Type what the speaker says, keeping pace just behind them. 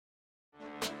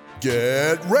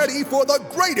Get ready for the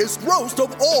greatest roast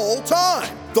of all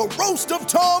time, the Roast of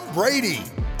Tom Brady,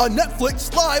 a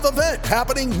Netflix live event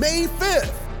happening May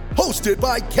 5th. Hosted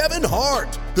by Kevin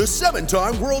Hart, the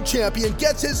 7-time world champion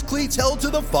gets his cleats held to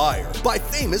the fire by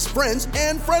famous friends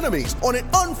and frenemies on an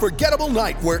unforgettable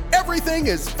night where everything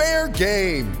is fair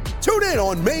game. Tune in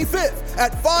on May 5th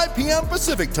at 5 p.m.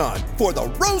 Pacific time for the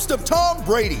Roast of Tom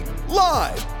Brady,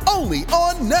 live only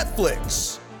on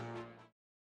Netflix.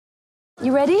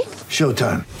 You ready?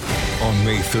 Showtime. On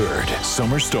May 3rd,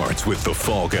 summer starts with The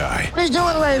Fall Guy. Let's do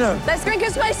it later. Let's drink a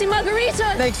spicy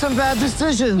margarita. Make some bad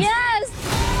decisions. Yes!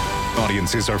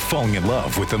 Audiences are falling in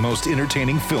love with the most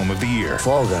entertaining film of the year.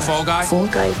 Fall Guy. Fall Guy? Fall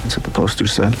Guy. That's what the poster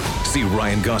said. See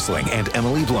Ryan Gosling and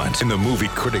Emily Blunt in the movie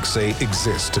critics say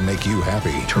exists to make you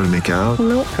happy. Trying to make it out?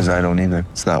 Nope. Because I don't either.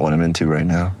 It's not what I'm into right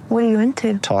now. What are you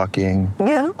into? Talking.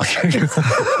 Yeah.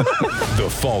 The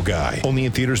Fall Guy. Only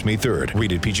in theaters May 3rd.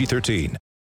 Rated PG-13.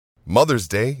 Mother's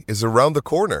Day is around the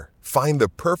corner. Find the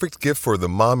perfect gift for the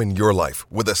mom in your life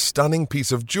with a stunning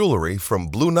piece of jewelry from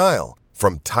Blue Nile.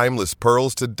 From timeless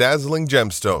pearls to dazzling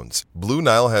gemstones, Blue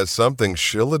Nile has something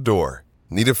she'll adore.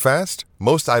 Need it fast?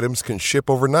 Most items can ship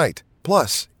overnight.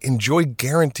 Plus, enjoy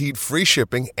guaranteed free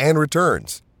shipping and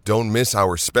returns. Don't miss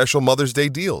our special Mother's Day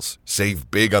deals. Save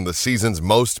big on the season's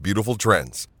most beautiful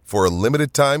trends. For a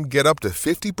limited time, get up to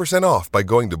 50% off by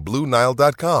going to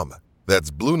BlueNile.com.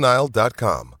 That's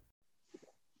BlueNile.com.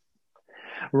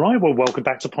 Right, well, welcome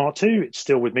back to part two. It's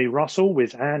still with me, Russell,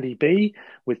 with Andy B,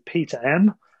 with Peter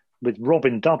M, with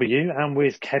Robin W, and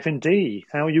with Kevin D.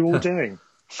 How are you all doing?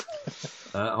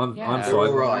 I'm fine.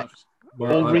 All right.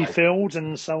 All refilled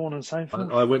and so on and so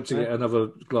forth? I went to get another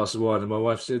glass of wine and my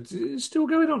wife said, "It's still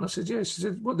going on?" I said, "Yeah." She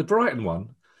said, "What, the Brighton one?"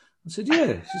 I said,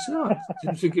 "Yeah." She said, "Oh, I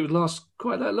didn't think it would last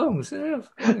quite that long." I said,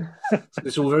 "Yeah." So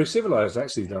it's all very civilised,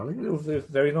 actually, darling. They're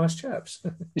very nice chaps.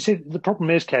 You see, the problem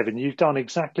is, Kevin, you've done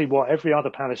exactly what every other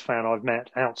Palace fan I've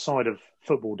met outside of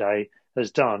Football Day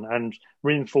has done and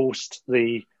reinforced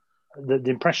the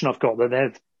impression I've got that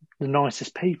they're the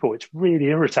nicest people. It's really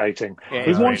irritating. Yeah,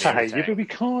 we want really to hate you, irritating. but we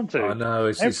can't do. I know,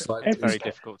 it's very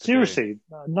difficult to seriously,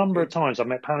 a number of times I've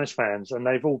met Palace fans and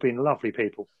they've all been lovely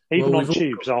people, even on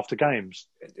tubes after games.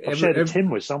 I've shared a tin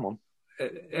with someone.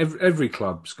 Every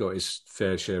club's got its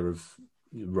fair share of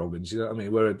Robins. You know what I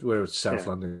mean? We're a South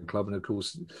London club, and of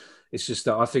course, it's just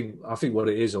that I think what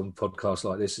it is on podcasts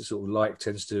like this, it's sort of like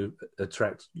tends to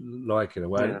attract like in a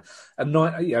way. And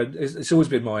it's always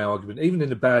been my argument, even in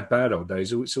the bad old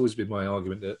days. It's always been my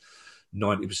argument that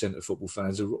 90% of football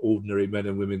fans are ordinary men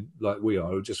and women like we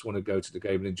are, who just want to go to the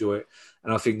game and enjoy it.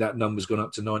 And I think that number's gone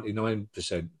up to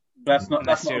 99%.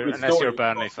 Unless you're a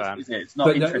Burnley fan. Is it? It's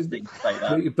not interesting to say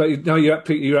that. But no, you're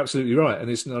absolutely right.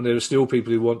 And there are still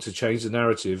people who want to change the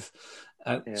narrative,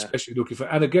 especially looking for.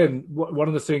 And again, one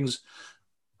of the things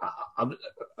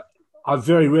I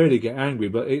very rarely get angry,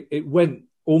 but it went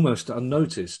almost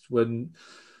unnoticed when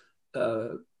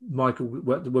Michael,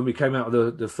 when we came out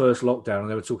of the first lockdown, and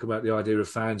they were talking about the idea of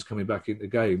fans coming back into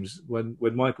games. When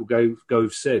Michael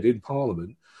Gove said in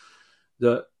Parliament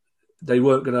that they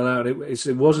weren't going to allow it.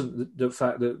 It wasn't the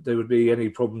fact that there would be any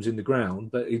problems in the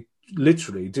ground, but he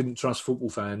literally didn't trust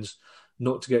football fans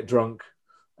not to get drunk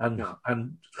and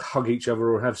hug each other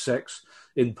or have sex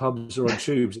in pubs or on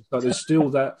tubes. But there's still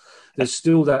that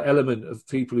element of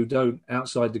people who don't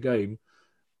outside the game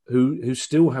who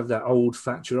still have that old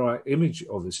Thatcherite image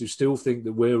of us, who still think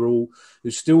that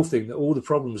all the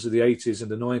problems of the 80s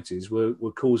and the 90s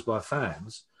were caused by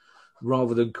fans,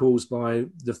 rather than caused by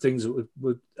the things that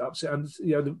were upset. And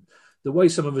the way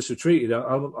some of us are treated,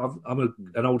 I'm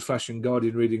an old-fashioned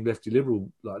Guardian reading lefty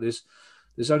liberal like this.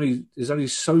 There's only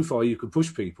so far you can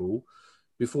push people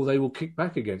before they will kick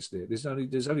back against it. There's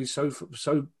only so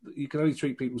you can only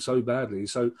treat people so badly.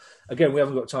 So again, we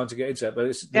haven't got time to get into that. But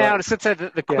it's I was going to say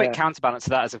that the quick counterbalance to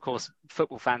that is, of course,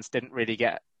 football fans didn't really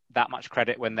get that much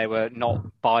credit when they were not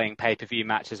buying pay-per-view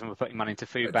matches and were putting money into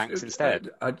food banks instead.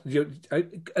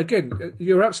 Again,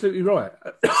 you're absolutely right.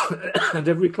 And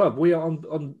every club, we are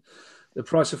on the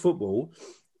price of football.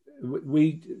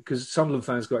 Because Sunderland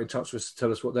fans got in touch with us to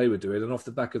tell us what they were doing, and off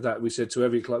the back of that, we said to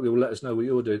every club, "Will let us know what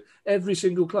you're doing." Every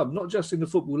single club, not just in the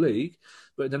Football League,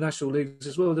 but in the National Leagues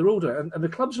as well, they're all doing it, and the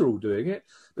clubs are all doing it.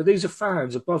 But these are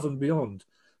fans above and beyond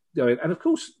going. And of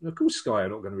course, Sky are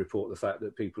not going to report the fact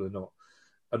that people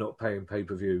are not paying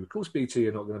pay-per-view. Of course, BT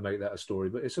are not going to make that a story,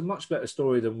 but it's a much better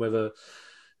story than whether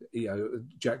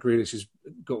Jack Grealish has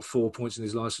got 4 points in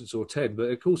his licence or 10. But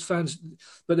of course, fans,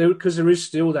 because there is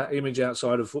still that image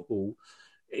outside of football,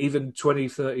 even 20,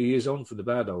 30 years on from the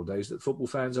bad old days, that football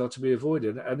fans are to be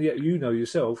avoided. And yet,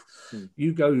 yourself,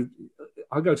 you go.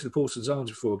 I go to the Paulson's Arms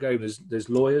before a game. There's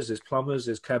lawyers, there's plumbers,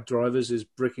 there's cab drivers, there's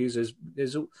brickies,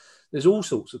 there's all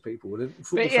sorts of people.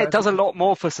 But yeah, it does a lot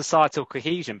more for societal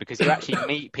cohesion because you actually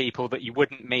meet people that you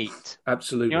wouldn't meet.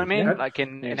 Absolutely, you know what I mean? Yeah. Like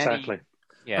in exactly. any,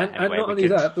 yeah. And anyway, not only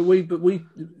that, but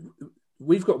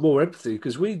we've got more empathy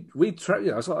because we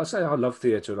I say I love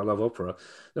theatre and I love opera.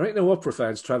 There ain't no opera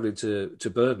fans travelling to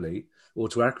Burnley or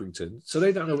to Accrington, so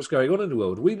they don't know what's going on in the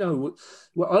world. We know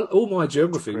all my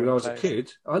geography when I was a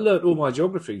kid. I learnt all my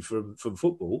geography from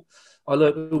football. I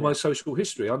learnt all my social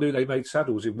history. I knew they made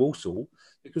saddles in Walsall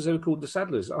because they were called the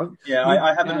Saddlers.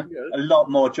 I have a lot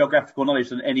more geographical knowledge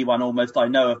than anyone almost I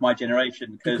know of my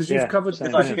generation because you've covered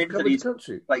the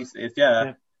country places.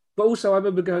 Yeah. But also, I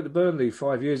remember going to Burnley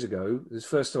 5 years ago. It's the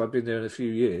first time I've been there in a few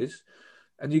years.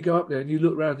 And you go up there and you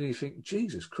look around and you think,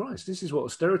 Jesus Christ, this is what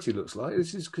austerity looks like.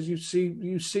 This is because you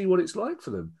see what it's like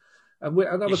for them. And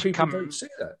other people don't see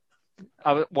that.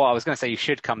 I was going to say you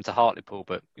should come to Hartlepool,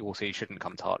 but also you shouldn't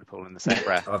come to Hartlepool in the same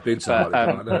breath. I've been to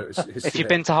Hartlepool. I know. If you've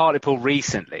been to Hartlepool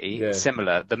recently,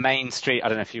 similar. The main street, I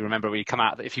don't know if you remember, where you come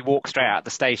out. If you walk straight out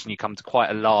the station, you come to quite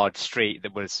a large street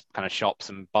that was kind of shops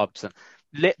and pubs, and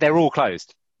they're all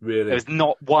closed. Really? There's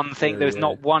not one thing. There's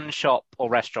not one shop or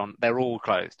restaurant. They're all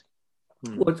closed.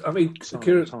 Well, I mean,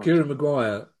 Kieran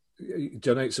Maguire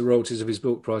donates the royalties of his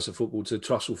book Price of Football to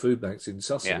Trussell Food Banks in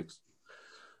Sussex,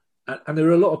 and there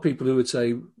are a lot of people who would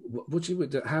say, "What do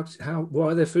you? How? Why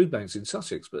are there food banks in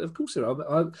Sussex?" But of course there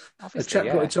are. A chap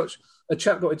got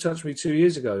in touch with me 2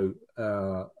 years ago,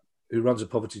 who runs a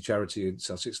poverty charity in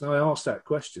Sussex. And I asked that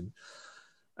question,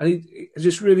 and he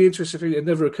just really interested. It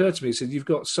never occurred to me. He said, "You've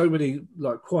got so many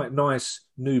quite nice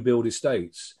new build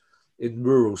estates in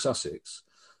rural Sussex."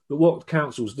 But what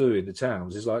councils do in the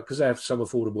towns is because they have some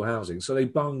affordable housing, so they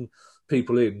bung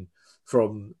people in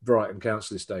from Brighton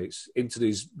council estates into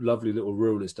these lovely little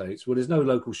rural estates where there's no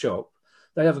local shop,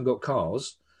 they haven't got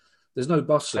cars, there's no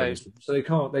bus service, so they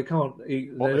can't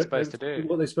eat what they're supposed to do.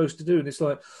 What they're supposed to do, and it's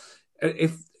like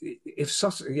if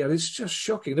Sussex, it's just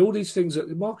shocking. All these things that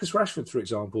Marcus Rashford, for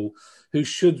example, who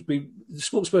should be the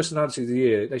sports personality of the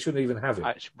year, they shouldn't even have it.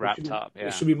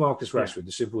 It should be Marcus Rashford,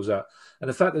 as simple as that. And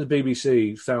the fact that the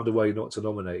BBC found a way not to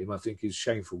nominate him, I think, is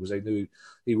shameful because they knew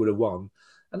he would have won.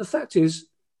 And the fact is,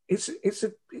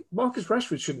 Marcus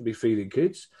Rashford shouldn't be feeding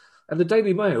kids, and the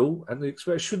Daily Mail and the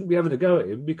Express shouldn't be having a go at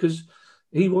him because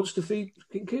he wants to feed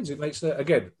kids. It makes that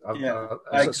again. I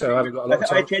haven't got a lot of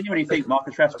time. I genuinely think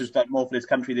Marcus Rashford's done more for this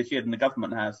country this year than the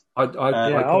government has. I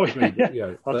agree.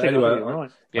 But anyway,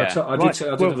 right. I did say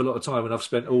I didn't have a lot of time, and I've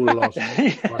spent all the last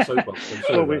my soapbox.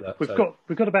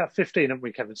 We've got about 15, haven't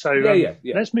we, Kevin? So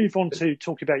let's move on to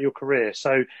talking about your career.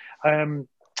 So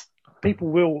people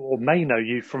will or may know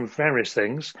you from various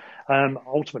things.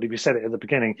 Ultimately, we said it at the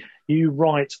beginning. You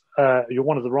write. You're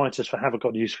one of the writers for Have I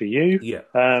Got News for You? Yeah.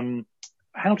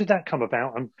 How did that come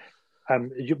about?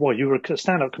 You were a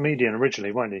stand-up comedian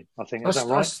originally, weren't you? I think, is that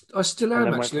right? I still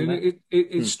am, actually.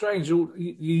 It's strange. You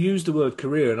use the word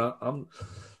career,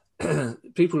 and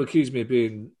people accuse me of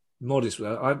being modest.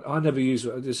 I never use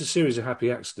it. There's a series of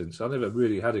happy accidents. I never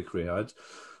really had a career.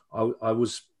 I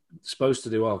was supposed to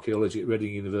do archaeology at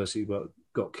Reading University, but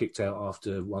got kicked out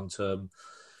after one term.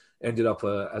 Ended up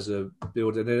as a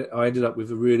builder. And then I ended up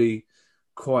with a really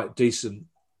quite decent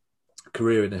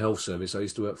career in the health service. I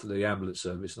used to work for the ambulance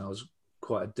service, and I was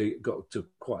got to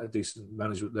quite a decent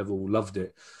management level, loved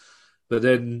it. But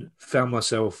then found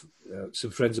myself, some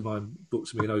friends of mine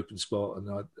booked me an open spot,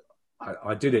 and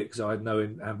I did it because I had no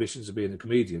ambitions of being a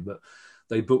comedian, but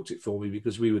they booked it for me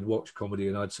because we would watch comedy,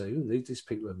 and I'd say, "Oh, these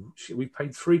people, we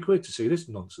paid £3 to see this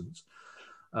nonsense,"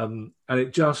 and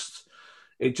it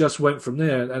just went from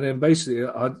there. And then basically,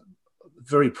 I'm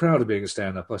very proud of being a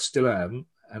stand-up. I still am.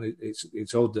 And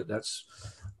it's odd that's.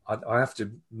 I have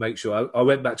to make sure. I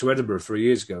went back to Edinburgh 3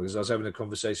 years ago because I was having a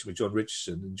conversation with John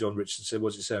Richardson, and John Richardson said,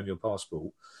 "What does it say on your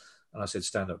passport?" And I said,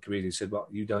 "Stand-up comedian." He said, "Well,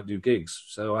 you don't do gigs."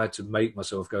 So I had to make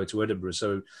myself go to Edinburgh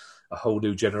so a whole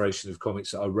new generation of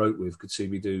comics that I wrote with could see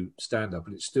me do stand-up,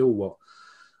 and it's still what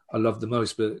I love the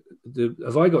most. But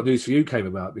Have I Got News for You came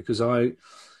about because I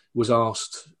was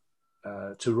asked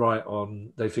to write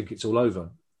on They Think It's All Over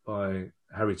by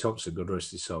Harry Thompson, God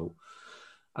rest his soul.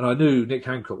 And I knew Nick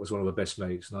Hancock was one of my best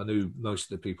mates, and I knew most of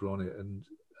the people on it. And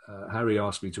Harry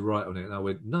asked me to write on it, and I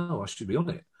went, "No, I should be on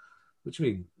it." "What do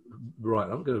you mean, right?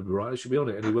 I'm going to be right. I should be on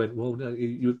it." And he went, "Well, no,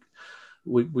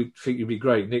 we think you'd be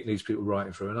great. Nick needs people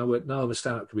writing for him." And I went, "No, I'm a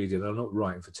stand-up comedian. I'm not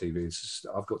writing for TV.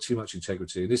 I've got too much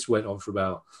integrity." And this went on for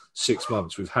about 6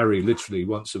 months with Harry literally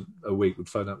once a week would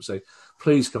phone up and say,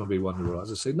 "Please come and be one of the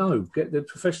writers." I say, "No, get the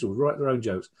professionals, write their own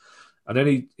jokes." And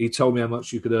then he told me how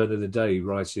much you could earn in a day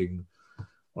writing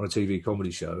on a TV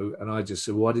comedy show, and I just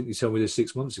said, "Why didn't you tell me this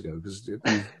 6 months ago? Because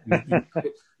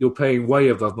you're paying way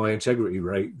above my integrity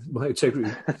rate. My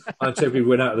integrity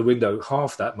went out of the window,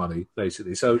 half that money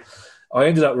basically." So I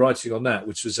ended up writing on that,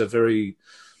 which was the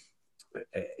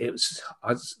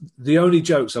only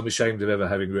jokes I'm ashamed of ever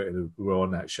having written were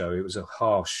on that show. It was a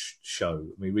harsh show.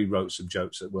 I mean, we wrote some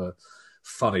jokes that were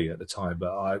funny at the time,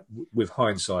 but with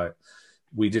hindsight,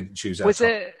 we didn't choose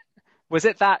that. Was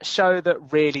it that show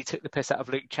that really took the piss out of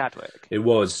Luke Chadwick? It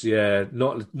was, yeah.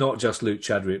 Not just Luke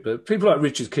Chadwick, but people like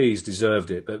Richard Keys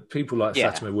deserved it, but people like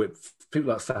Fatima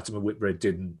Whitbread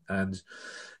didn't. And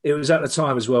it was at the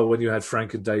time as well when you had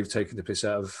Frank and Dave taking the piss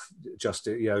out of just,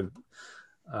 do you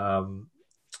know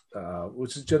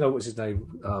what's his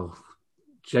name? Oh,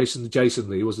 Jason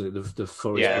Lee, wasn't it? The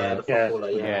Forest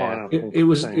player.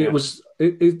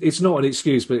 It's not an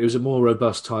excuse, but it was a more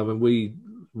robust time, and we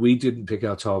didn't pick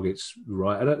our targets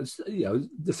right. And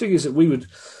the thing is that we would,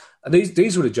 and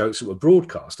these were the jokes that were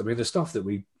broadcast. I mean, the stuff that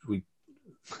we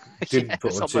didn't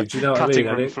put onto. Do you know what I mean?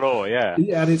 Cutting room floor, yeah.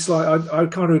 Yeah, and it's like I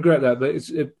kind of regret that, but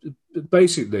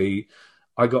basically,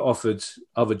 I got offered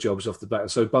other jobs off the back.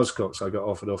 So Buzzcocks, I got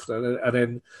offered off, and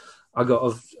then I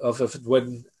got offered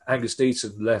when Angus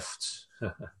Deaton left.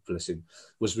 Bless him,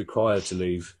 was required to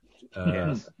leave.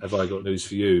 Have I got news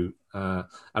for you? And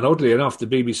oddly enough, the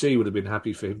BBC would have been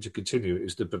happy for him to continue. It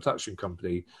was the production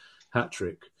company,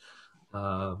 Hat-Trick,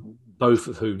 both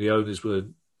of whom the owners were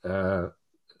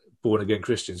born-again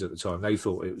Christians at the time. They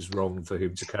thought it was wrong for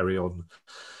him to carry on.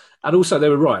 And also they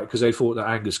were right, because they thought that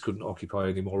Angus couldn't occupy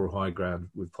any moral high ground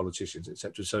with politicians,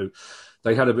 etc. So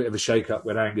they had a bit of a shake-up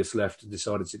when Angus left and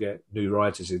decided to get new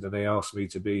writers in, and they asked me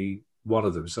to be one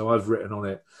of them. So I've written on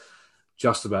it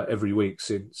just about every week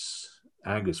since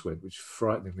Angus went, which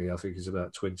frighteningly I think is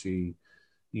about 20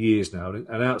 years now.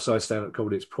 And outside stand-up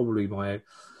comedy, it's probably my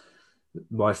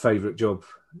favourite job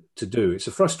to do. It's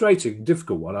a frustrating,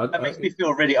 difficult one. That makes me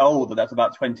feel really old that that's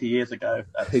about 20 years ago.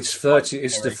 It's the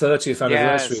 30th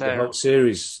anniversary of the whole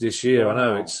series this year. Wow. I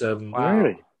know it's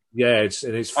really. Yeah, it's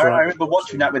I remember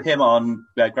watching that with him on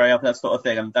Grey Up, that sort of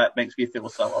thing, and that makes me feel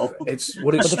so old. It's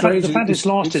strange. The fact it's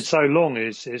lasted so long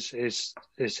is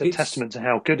a testament to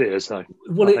how good it is, though.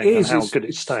 Well, it is how good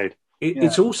it stayed.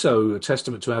 It's also a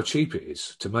testament to how cheap it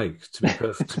is to make. To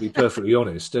be perfectly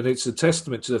honest, and it's a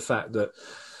testament to the fact that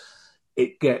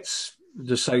it gets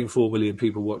the same 4 million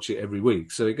people watch it every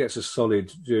week, so it gets a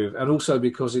solid view, and also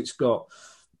because it's got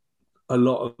a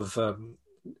lot of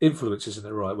influence isn't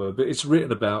the right word, but it's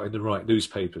written about in the right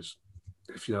newspapers,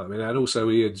 if you know what I mean. And also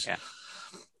Ian's,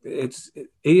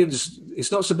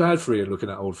 it's not so bad for Ian looking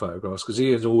at old photographs, because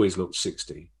Ian's always looked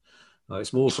 60.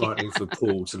 It's more frightening for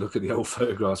Paul to look at the old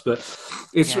photographs, but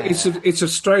it's a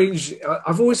strange.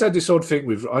 I've always had this odd thing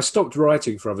with. I stopped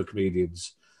writing for other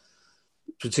comedians,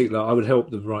 particularly. I would help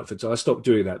them write for. I stopped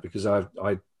doing that because I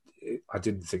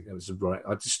didn't think that was the right.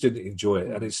 I just didn't enjoy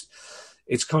it, and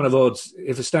it's kind of odd.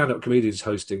 If a stand-up comedian's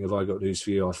hosting Have I Got News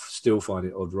For You, I still find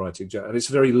it odd writing. And it's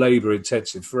very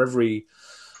labour-intensive. For every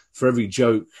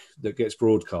joke that gets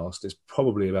broadcast, there's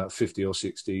probably about 50 or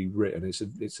 60 written.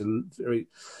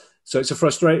 It's a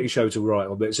frustrating show to write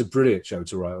on, but it's a brilliant show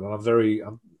to write on. And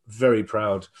I'm very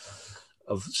proud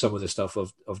of some of the stuff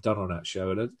I've done on that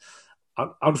show. And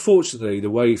unfortunately, the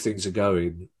way things are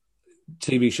going,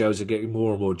 TV shows are getting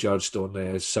more and more judged on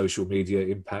their social media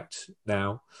impact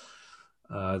now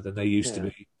than they used to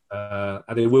be.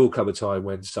 And there will come a time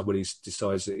when somebody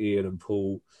decides that Ian and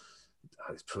Paul,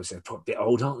 they're probably a bit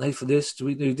old, aren't they, for this? Do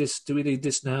we need this? Do we need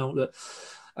this now?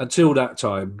 Until that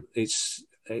time, it's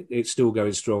still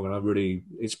going strong, and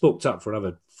it's booked up for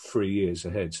another 3 years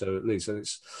ahead. So at least, and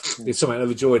it's something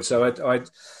I've enjoyed. So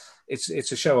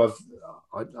it's a show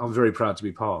I'm very proud to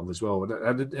be part of as well.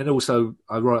 And also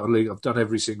I write on League. I've done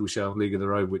every single show on League of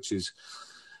Their Own, which is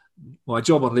my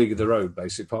job on League of Their Own,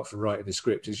 basically, apart from writing the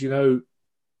script, is,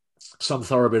 some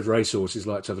thoroughbred racehorses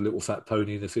like to have a little fat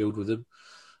pony in the field with them.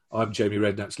 I'm Jamie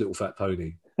Redknapp's little fat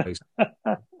pony, basically.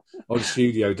 On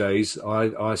studio days,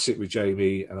 I sit with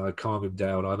Jamie and I calm him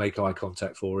down. I make eye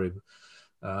contact for him,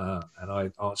 and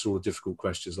I answer all the difficult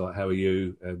questions like "How are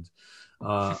you?" And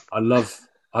I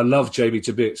love Jamie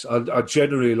to bits. I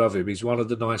generally love him. He's one of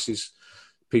the nicest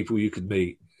people you could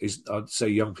meet. I'd say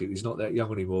young people. He's not that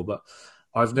young anymore, but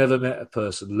I've never met a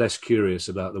person less curious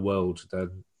about the world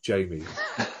than Jamie.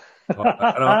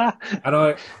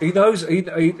 He knows.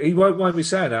 He won't mind me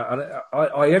saying that. And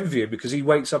I envy him because he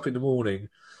wakes up in the morning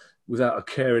without a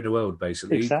care in the world,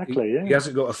 basically. Exactly, He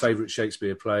hasn't got a favourite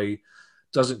Shakespeare play,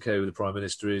 doesn't care who the Prime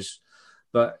Minister is,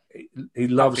 but he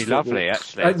loves That'd be lovely,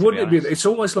 actually. And wouldn't it be? It's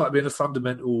almost like being a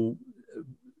fundamental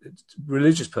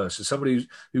religious person, somebody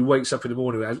who wakes up in the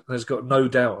morning and has got no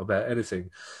doubt about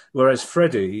anything. Whereas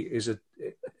Freddie is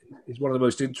one of the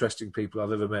most interesting people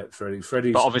I've ever met. Freddie's,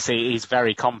 but obviously he's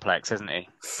very complex, isn't he?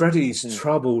 Freddie's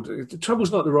troubled.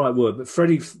 Trouble's not the right word, but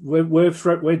Freddie,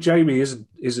 where Jamie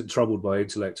isn't troubled by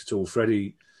intellect at all.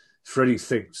 Freddie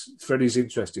thinks. Freddie's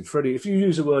interested. Freddie, if you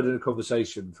use a word in a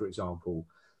conversation, for example,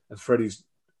 and Freddie's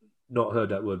not heard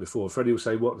that word before, Freddie will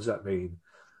say, "What does that mean?"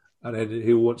 And then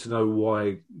he'll want to know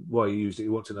why he used it.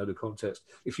 He'll want to know the context.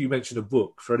 If you mention a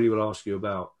book, Freddie will ask you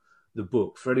about the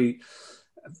book. Freddie's,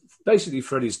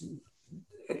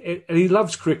 and he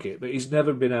loves cricket, but he's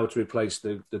never been able to replace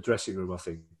the dressing room, I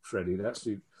think, Freddie.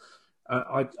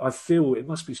 I feel it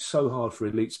must be so hard for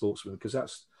elite sportsmen, because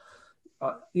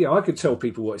I can tell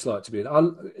people what it's like to be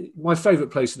in. My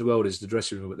favourite place in the world is the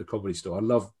dressing room at the Comedy Store. I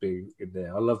love being in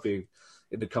there. I love being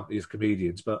in the company of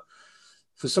comedians. But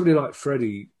for somebody like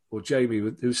Freddie or Jamie,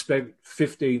 who spent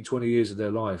 15, 20 years of their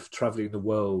life travelling the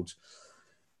world,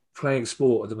 playing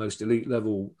sport at the most elite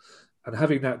level, and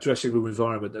having that dressing room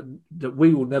environment that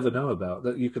we will never know about,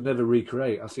 that you can never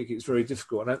recreate, I think it's very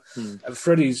difficult. And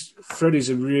Freddie's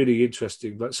a really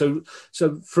interesting. But so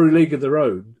through League of Their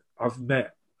Own, I've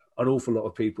met an awful lot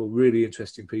of people, really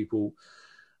interesting people.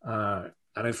 And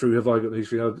then through Have I Got News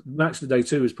For You? Match of the Day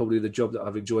 2 is probably the job that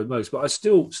I've enjoyed most. But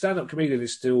stand-up comedian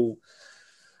is still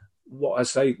what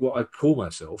I call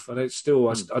myself, and it's still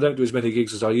I don't do as many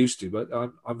gigs as I used to, but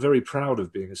I'm very proud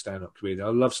of being a stand-up comedian. I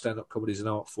love stand-up comedy as an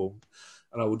art form,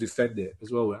 and I will defend it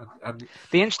as well. And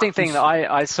the interesting thing that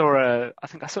I saw, I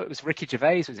think I saw it was Ricky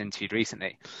Gervais was interviewed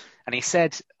recently, and he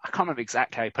said, I can't remember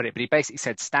exactly how he put it, but he basically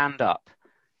said stand-up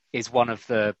is one of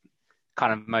the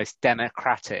kind of most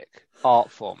democratic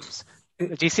art forms.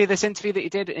 Do you see this interview that he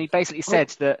did? And he basically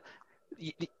said that.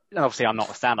 Obviously, I'm not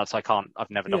a stand-up, so I've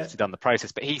never obviously done the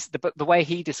process. But the way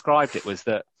he described it was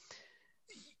that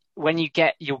when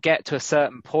you'll get to a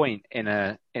certain point in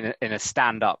a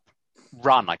stand-up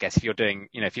run, I guess, if you're doing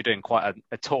quite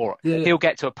a tour, he'll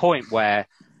get to a point where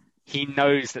he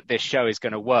knows that this show is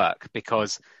going to work,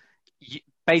 because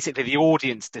basically the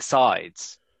audience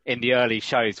decides in the early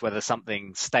shows whether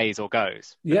something stays or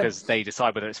goes, because they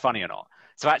decide whether it's funny or not.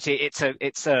 So actually,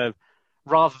 it's a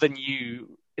rather than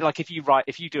you. Like if you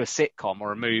do a sitcom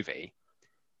or a movie,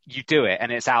 you do it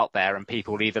and it's out there and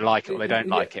people either like it or they don't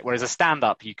like it. Whereas a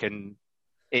stand-up,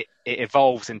 it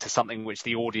evolves into something which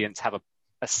the audience have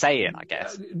a say in, I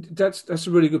guess. That's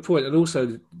a really good point. And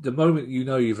also, the moment you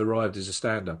know you've arrived as a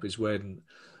stand-up is when,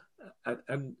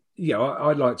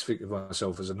 I like to think of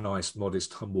myself as a nice,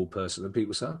 modest, humble person. And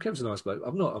people say, "Oh, Kev's a nice bloke."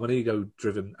 I'm not. I'm an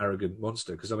ego-driven, arrogant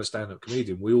monster, because I'm a stand-up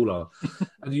comedian. We all are.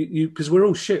 And because we're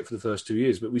all shit for the first 2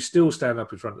 years, but we still stand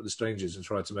up in front of the strangers and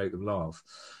try to make them laugh.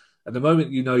 And the moment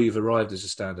you know you've arrived as a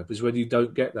stand-up is when you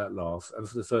don't get that laugh. And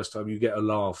for the first time, you get a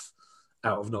laugh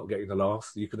out of not getting a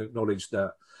laugh. You can acknowledge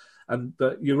that.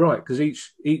 But you're right, because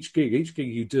each gig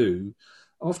you do,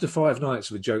 after 5 nights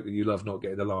of a joke that you love not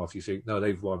getting a laugh, you think, no,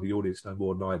 they've won, the audience know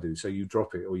more than I do, so you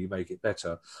drop it or you make it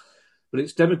better. But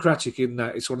it's democratic in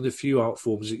that it's one of the few art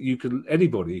forms that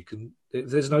anybody can, if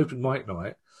there's an open mic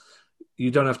night, you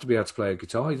don't have to be able to play a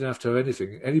guitar, you don't have to have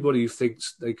anything. Anybody who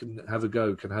thinks they can have a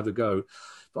go can have a go.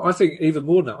 But I think even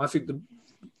more than that, I think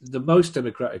the most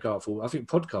democratic art form, I think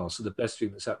podcasts are the best thing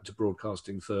that's happened to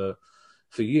broadcasting for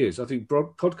years. I think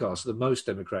podcasts are the most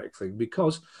democratic thing,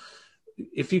 because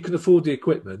if you can afford the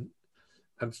equipment,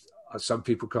 and some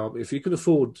people can't, if you can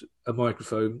afford a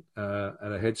microphone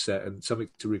and a headset and something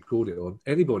to record it on,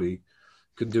 anybody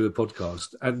can do a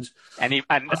podcast. But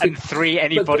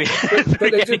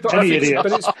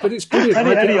it's brilliant.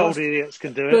 Any old idiots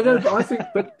can do it.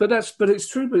 But it's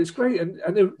true. But it's great,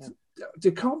 and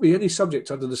there can't be any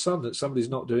subject under the sun that somebody's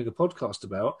not doing a podcast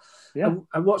about. Yeah.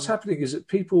 And what's happening is that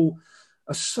people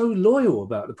are so loyal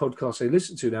about the podcasts they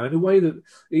listen to now, in a way that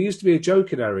it used to be a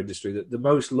joke in our industry that the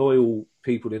most loyal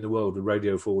people in the world are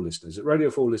Radio 4 listeners, that Radio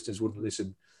 4 listeners wouldn't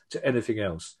listen to anything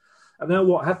else. And now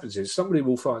what happens is somebody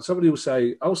will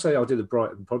say, I'll say I did a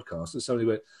Brighton podcast, and somebody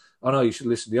went, "Oh no, you should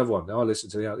listen to the other one." No, I listen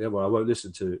to the other one. I won't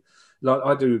listen to it. Like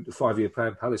I do the 5 Year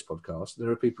Plan Palace podcast.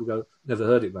 There are people who go, "Never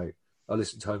heard it, mate. I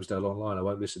listen to Homesdale Online. I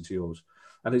won't listen to yours."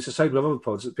 And it's the same with other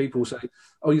pods that people say,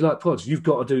 "Oh, you like pods? You've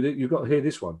got to do this. You've got to hear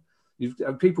this one."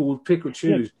 And people will pick or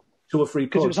choose 2 or 3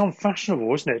 pods. Because it was unfashionable,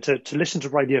 wasn't it, to listen to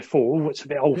Radio 4? It's a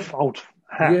bit old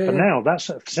hat. But now that's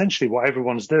essentially what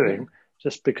everyone's doing,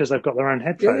 just because they've got their own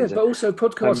headphones. Yeah, but also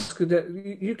podcasts,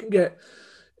 you can get...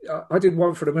 I did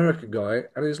one for an American guy,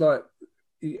 and it was like,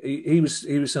 he was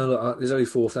saying, like, there's only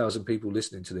 4,000 people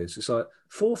listening to this. It's like,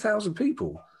 4,000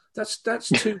 people? That's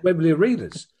 2 Wembley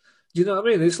arenas. Do you know what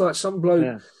I mean? It's like some bloke...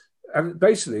 Yeah. and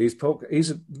basically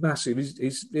he's a massive.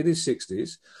 He's in his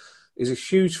 60s. He's a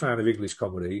huge fan of English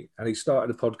comedy, and he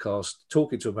started a podcast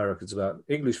talking to Americans about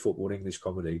English football and English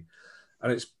comedy.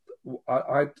 And it's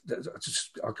I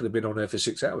could have been on there for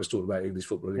 6 hours talking about English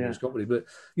football and English comedy, but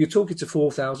you're talking to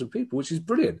 4,000 people, which is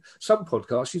brilliant. Some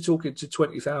podcasts you're talking to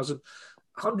 20,000,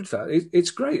 100,000. It's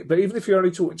great, but even if you're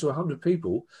only talking to 100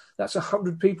 people, that's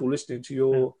 100 people listening to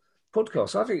your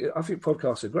podcast. I think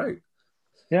podcasts are great.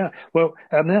 Yeah, well,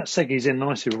 that segues in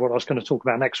nicely with what I was going to talk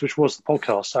about next, which was the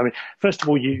podcast. I mean, first of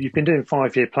all, you've been doing a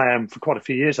 5-year plan for quite a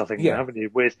few years, I think, haven't you?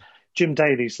 With Jim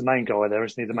Daly's the main guy there,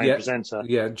 isn't he? The main presenter.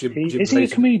 Yeah, Jim. Is he a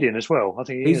comedian as well? I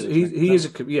think he is.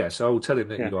 Yes, I will tell him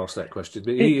that you asked that question.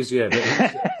 But he is. Yeah,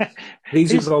 but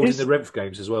he's involved in the Renf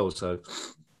games as well. So.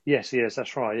 Yes, he is.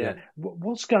 That's right. Yeah.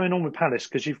 What's going on with Palace?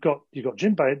 Because you've got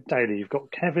Jim Daly, you've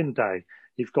got Kevin Day.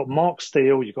 You've got Mark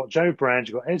Steele, you've got Joe Brand,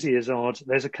 you've got Ezzy Izzard.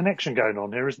 There's a connection going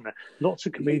on here, isn't there? Lots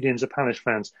of comedians are Palace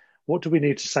fans. What do we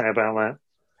need to say about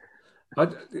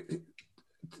that?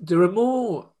 There are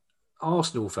more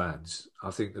Arsenal fans, I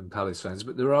think, than Palace fans,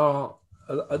 but there are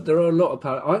a lot of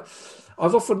Palace.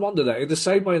 I've often wondered that, in the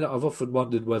same way that I've often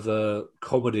wondered whether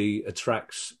comedy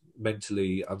attracts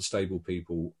mentally unstable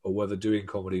people or whether doing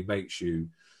comedy makes you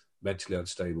mentally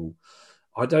unstable.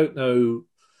 I don't know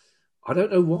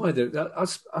why. I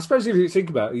suppose if you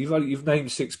think about it, you've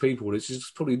named 6 people, which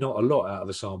is probably not a lot out of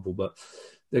a sample, but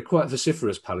they're quite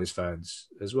vociferous Palace fans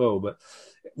as well. But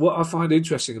what I find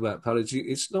interesting about Palace,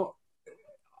 it's not.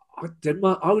 I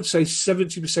would say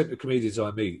 70% of comedians I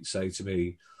meet say to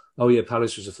me, "Oh yeah,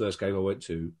 Palace was the first game I went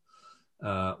to,"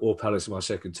 or "Palace are my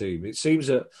second team." It seems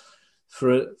that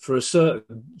for a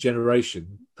certain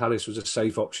generation, Palace was a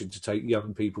safe option to take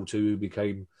young people to who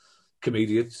became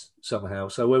comedians somehow.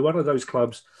 So we're one of those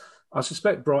clubs. I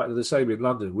suspect Brighton are the same in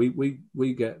London. We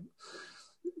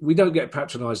don't get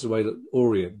patronised the way that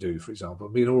Orient do, for example.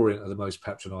 I mean, Orient are the most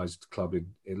patronised club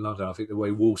in London. I think the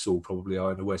way Walsall probably are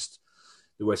in the West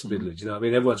Midlands. You know what I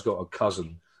mean? Everyone's got a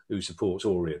cousin who supports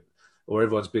Orient, or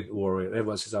everyone's been to Orient.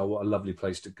 Everyone says, "Oh, what a lovely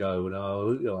place to go!" And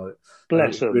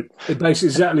bless them. It basically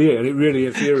exactly it, and it really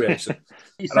infuriates them.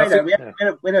 You say that we had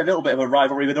a little bit of a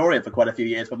rivalry with Orient for quite a few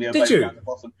years when we were both at the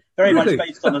bottom. Very much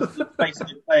based on the basis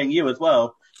of playing you as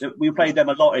well. We played them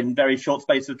a lot in very short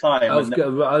space of time.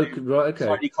 Okay.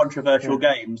 Slightly controversial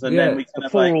games, and then we kind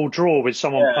of 4-4 draw with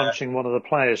someone punching one of the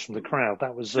players from the crowd.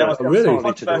 That was really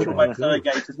controversial by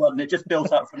Gate as well, and it just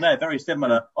built up from there. Very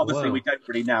similar. Obviously, we don't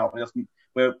really now.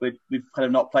 We've kind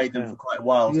of not played them for quite a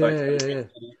while, so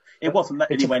it wasn't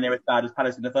anywhere near as bad as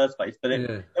Palace in the first place. But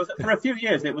it was, for a few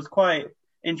years, it was quite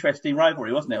interesting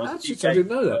rivalry, wasn't it? I didn't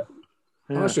know that.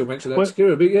 I still mention that to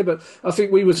Kira, but I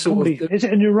think we were sort of... Is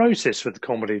it a neurosis with the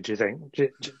comedy, do you think?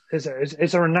 Is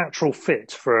there a natural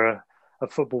fit for a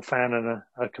football fan and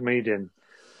a comedian?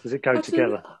 Does it go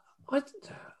together? I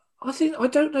think I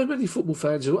don't know many football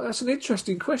fans. That's an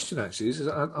interesting question, actually.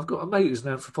 I've got a mate who's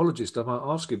an anthropologist. I might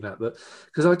ask him that, but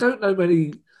because I don't know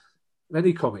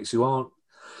many comics who aren't,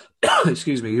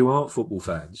 who aren't football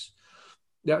fans.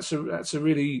 That's a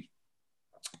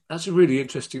really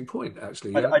interesting point,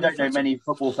 actually. I don't know many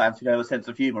football fans who have a sense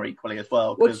of humour equally as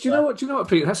well. Well, do you know what,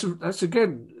 Pete? That's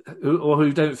again, or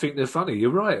who don't think they're funny.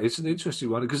 You're right. It's an interesting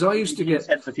one because I used to get a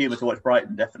sense of humour to watch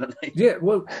Brighton, definitely. Yeah,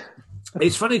 well,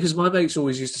 it's funny because my mates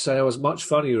always used to say I was much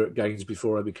funnier at games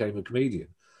before I became a comedian.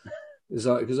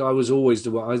 Because I was always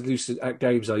the one. At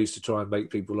games I used to try and make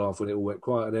people laugh when it all went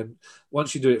quiet. And then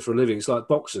once you do it for a living, it's like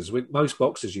boxers. Most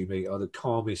boxers you meet are the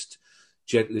calmest,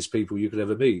 gentlest people you could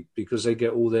ever meet because they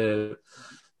get all their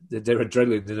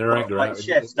adrenaline and their anger out.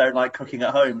 Chefs don't like cooking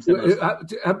at home.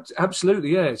 Absolutely,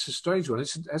 yeah. It's a strange one.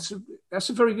 That's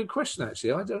a very good question,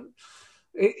 actually.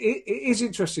 It is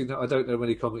interesting that I don't know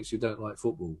many comics who don't like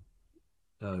football.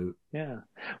 No. Yeah.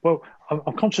 Well,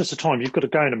 I'm conscious of time. You've got to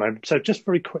go in a moment. So just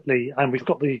very quickly, and we've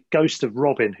got the ghost of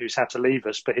Robin who's had to leave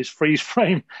us, but his freeze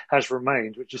frame has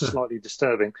remained, which is slightly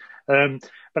disturbing.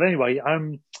 But anyway,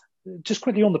 just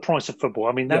quickly on the price of football.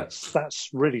 I mean, that's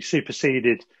really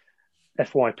superseded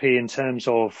FYP in terms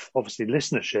of obviously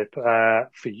listenership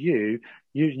for you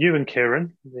and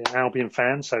Kieran, the Albion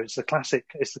fans. So it's the classic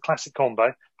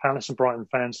combo, Palace and Brighton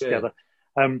fans together.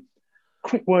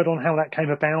 Quick word on how that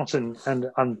came about and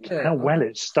how well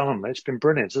it's done. It's been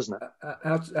brilliant, isn't it?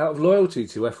 Out of loyalty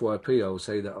to FYP, I will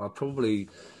say that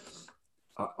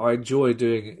I enjoy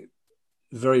doing it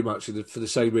very much for the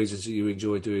same reasons that you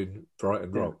enjoy doing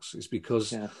Brighton Rocks. It's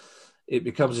because it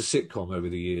becomes a sitcom over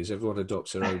the years. Everyone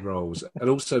adopts their own roles. And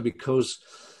also because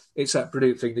it's that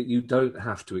brilliant thing that you don't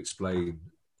have to explain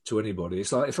to anybody.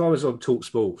 It's like if I was on Talk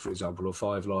Sport, for example, or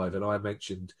 5 Live, and I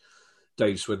mentioned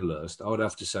Dave Swindlehurst, I would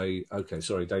have to say, okay,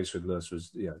 sorry, Dave Swindlehurst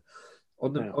was,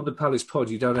 on the Palace pod,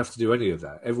 you don't have to do any of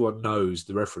that. Everyone knows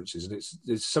the references, and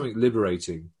there's something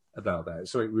liberating about that.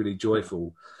 It's something really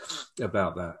joyful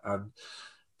about that, and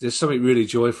there's something really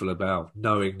joyful about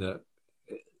knowing that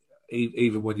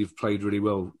even when you've played really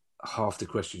well, half the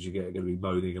questions you get are going to be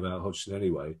moaning about Hodgson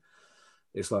anyway.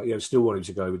 It's like, still want him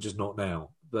to go, but just not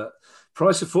now. But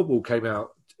Price of Football came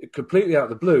out completely out of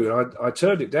the blue, and I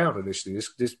turned it down initially.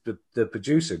 The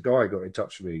producer guy got in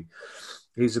touch with me.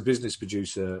 He's a business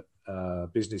producer,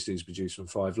 business news producer on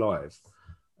 5 Live,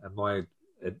 and my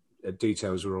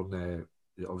details were on there,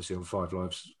 obviously on 5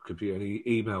 Live's computer. And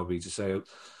he emailed me to say,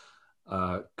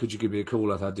 could you give me a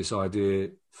call? I've had this idea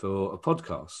for a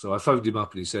podcast. So I phoned him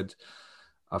up and he said,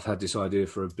 I've had this idea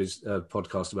for a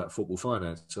podcast about football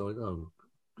finance. So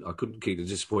I couldn't keep the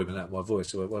disappointment out of my voice.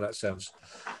 So I went, well, that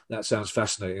sounds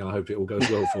fascinating. I hope it all goes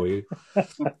well for you.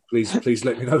 Please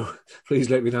let me know. Please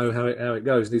let me know how it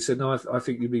goes. And he said, no, I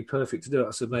think you'd be perfect to do it.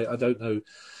 I said, mate, I don't know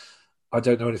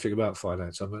anything about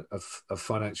finance. I'm a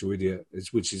financial idiot,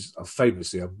 which is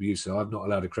famously I'm used to. I'm not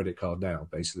allowed a credit card now.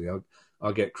 Basically,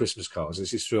 I get Christmas cards.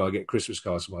 This is true. I get Christmas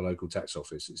cards from my local tax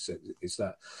office. It's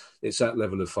that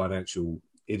level of financial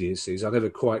idiocies. I never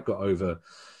quite got over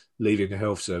leaving the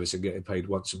health service and getting paid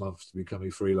once a month to becoming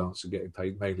freelance and getting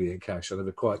paid mainly in cash. I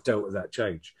never quite dealt with that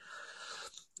change.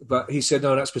 But he said,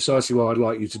 no, that's precisely why I'd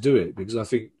like you to do it, because I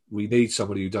think we need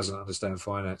somebody who doesn't understand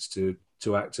finance to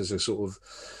act as a sort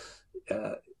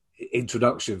of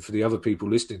introduction for the other people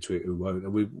listening to it who won't.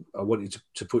 And I wanted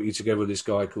to put you together with this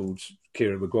guy called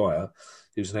Kieran Maguire,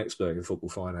 who's an expert in football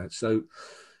finance. So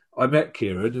I met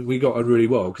Kieran and we got on really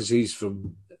well because he's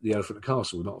from the Elephant and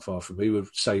Castle, not far from me. We're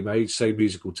same age, same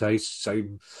musical taste,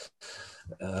 same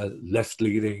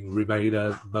left-leaning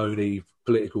Remainer, Moni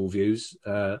political views,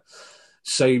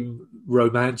 same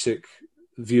romantic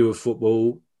view of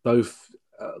football, both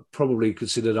probably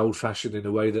considered old-fashioned in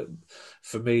a way that,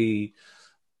 for me,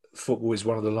 football is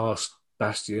one of the last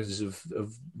bastions of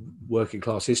working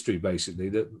class history, basically.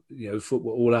 That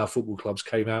football, all our football clubs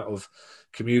came out of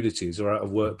communities or out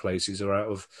of workplaces or out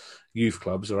of youth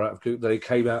clubs or they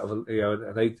came out of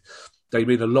and they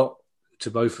mean a lot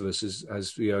to both of us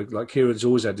as like Kieran's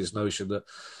always had this notion that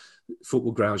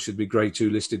football grounds should be Grade 2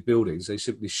 listed buildings. They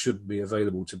simply shouldn't be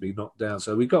available to be knocked down.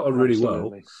 So we got on really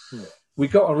well. Yeah. We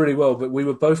got on really well, but we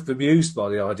were both bemused by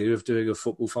the idea of doing a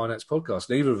football finance podcast.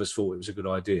 Neither of us thought it was a good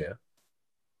idea.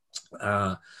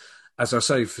 As I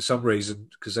say, for some reason,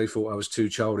 because they thought I was too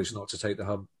childish not to take the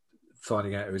hub,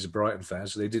 finding out I was a Brighton fan,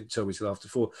 so they didn't tell me till after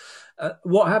 4.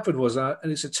 What happened was, and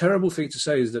it's a terrible thing to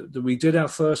say, is that we did our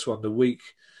first one the week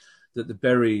that the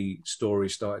Bury story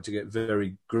started to get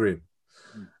very grim.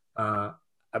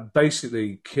 And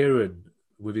basically, Kieran,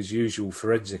 with his usual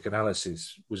forensic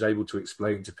analysis, was able to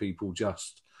explain to people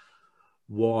just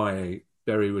why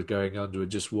Bury was going under and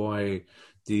just why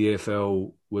the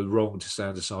EFL were wrong to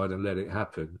stand aside and let it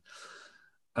happen.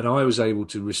 And I was able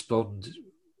to respond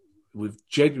with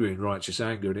genuine righteous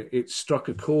anger, and it struck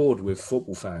a chord with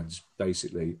football fans,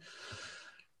 basically.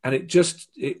 And it just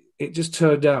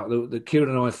turned out that Kieran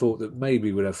and I thought that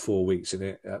maybe we'd have 4 weeks in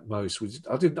it at most.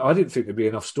 I didn't think there'd be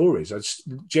enough stories. I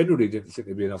generally didn't think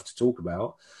there'd be enough to talk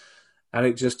about. And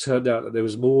it just turned out that there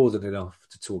was more than enough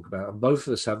to talk about. And both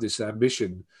of us have this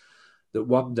ambition that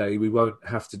one day we won't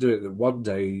have to do it, that one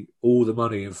day all the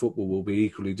money in football will be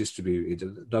equally distributed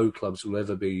and that no clubs will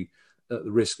ever be at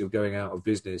the risk of going out of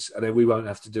business, and then we won't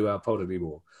have to do our pod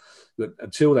anymore. But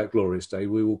until that glorious day,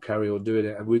 we will carry on doing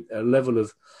it. And with a level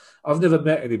of... I've never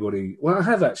met anybody... Well, I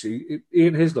have actually.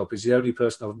 Ian Hislop is the only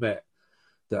person I've met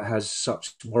that has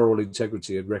such moral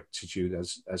integrity and rectitude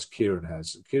as Kieran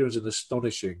has. Kieran's an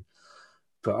astonishing...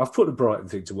 But I've put the Brighton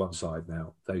thing to one side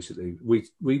now, basically.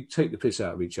 We take the piss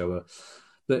out of each other.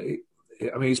 But,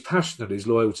 his passion and his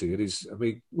loyalty and his...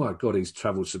 my God, he's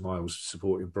travelled some miles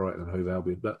supporting Brighton and Hove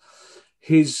Albion. But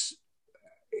his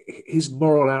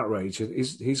moral outrage,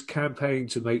 his campaign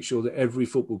to make sure that every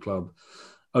football club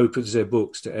opens their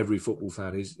books to every football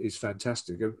fan is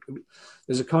fantastic. And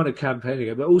there's a kind of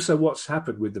campaigning. But also what's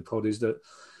happened with the pod is that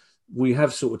we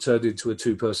have sort of turned into a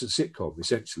 2-person sitcom,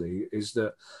 essentially, is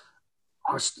that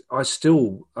I'm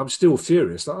still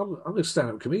furious. I'm a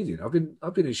stand-up comedian. I've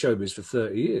been in showbiz for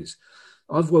 30 years.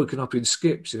 I've woken up in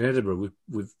skips in Edinburgh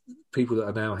with people that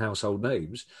are now household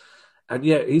names, and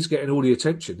yet he's getting all the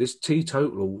attention. This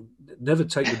teetotal, never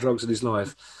taken drugs in his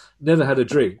life, never had a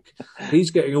drink.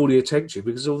 He's getting all the attention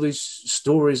because of all these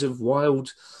stories of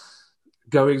wild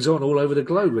goings on all over the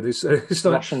globe. And it's like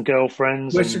Russian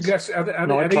girlfriends, and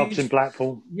nightclubs in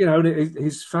Blackpool. And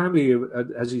his family,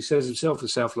 as he says himself, are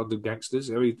South London gangsters.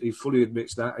 He fully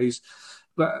admits that.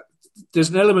 But there's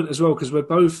an element as well because we're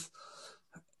both,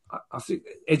 I think,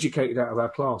 educated out of our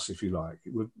class, if you like.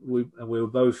 We were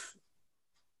both,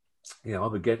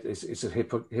 I'm against. It's a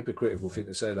hypocritical thing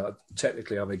to say that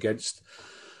technically I'm against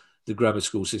the grammar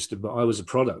school system, but I was a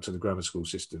product of the grammar school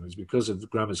system. It's because of the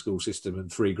grammar school system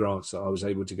and free grants that I was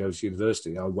able to go to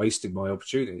university. I wasted my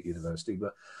opportunity at university,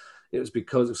 but it was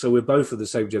because. So we're both of the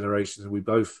same generation, and we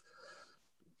both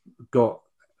got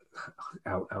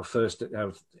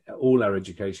all our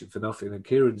education for nothing. And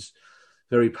Kieran's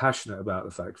very passionate about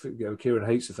the fact. Kieran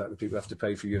hates the fact that people have to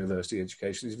pay for university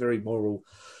education. He's a very moral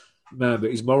man, but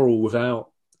he's moral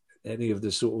without any of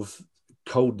the sort of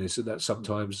coldness that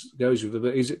sometimes goes with him.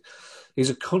 But he's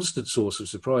a constant source of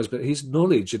surprise. But his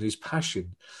knowledge and his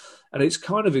passion, and it's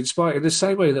kind of inspiring in the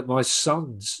same way that my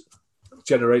son's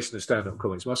generation of stand-up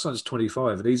comics. My son's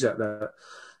 25, and he's at that.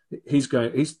 This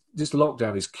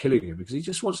lockdown is killing him because he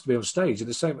just wants to be on stage. And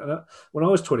the same, when I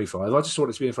was 25, I just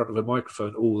wanted to be in front of a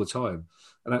microphone all the time,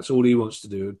 and that's all he wants to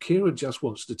do. And Kieran just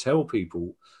wants to tell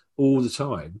people all the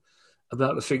time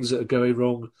about the things that are going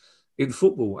wrong in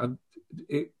football, and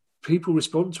people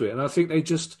respond to it. And I think they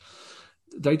just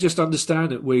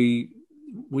understand that we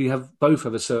both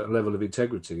have a certain level of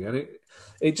integrity, and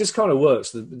it just kind of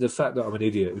works. The fact that I'm an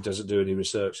idiot who doesn't do any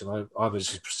research, and I'm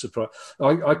as surprised.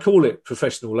 I call it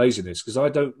professional laziness because I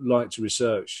don't like to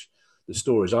research the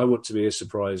stories. I want to be as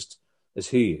surprised as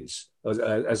he is,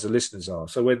 as the listeners are.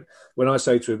 So when I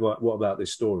say to him, what about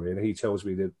this story? And he tells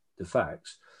me the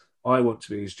facts, I want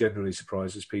to be as generally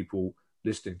surprised as people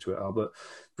listening to it are. But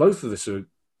both of us are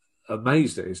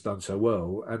amazed that it's done so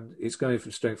well, and it's going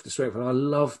from strength to strength. And I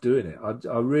love doing it.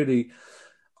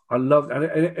 I love, and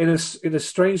in a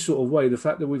strange sort of way, the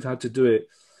fact that we've had to do it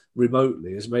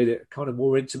remotely has made it kind of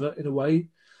more intimate in a way.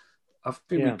 I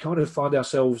think we kind of find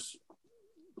ourselves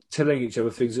telling each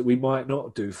other things that we might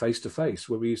not do face to face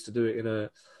when we used to do it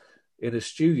in a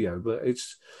studio. But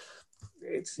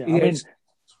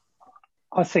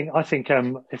I think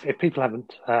if people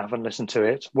haven't listened to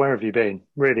it, where have you been?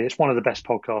 Really, it's one of the best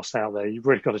podcasts out there. You've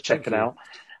really got to check it out.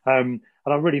 And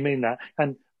I really mean that.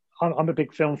 And I'm a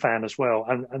big film fan as well.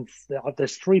 And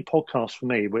there's 3 podcasts for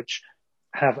me which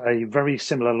have a very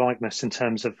similar likeness in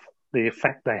terms of the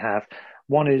effect they have.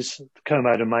 One is the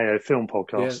Kermode and Mayo film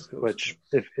podcast,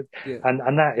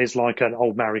 and that is like an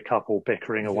old married couple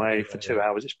bickering away for 2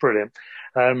 hours. It's brilliant.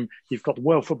 You've got the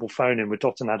World Football Phone-In with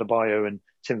Dr. Adebayo and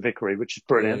Tim Vickery, which is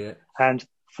brilliant. And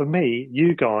for me,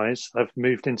 you guys have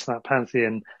moved into that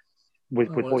pantheon with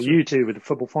what you do with the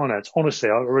football finance. Honestly,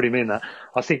 I really mean that.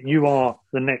 I think you are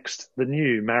the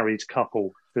new married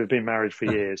couple who have been married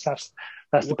for years. That's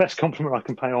the best compliment I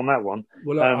can pay on that one.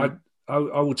 Well,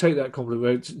 I will take that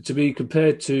compliment. To be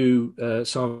compared to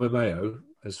Simon Mayo,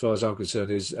 as far as I'm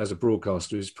concerned, as a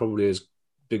broadcaster, is probably as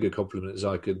big a compliment as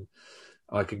I can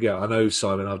get. I know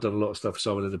Simon. I've done a lot of stuff for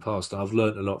Simon in the past. And I've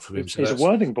learned a lot from him. He's a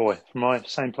Worthing boy from my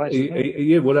same place.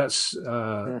 Well, that's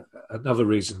another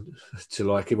reason to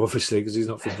like him, obviously, because he's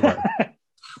not thinking about it.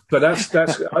 But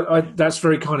that's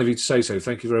very kind of you to say so.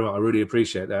 Thank you very much. I really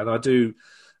appreciate that, and I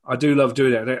do love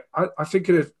doing it. And I think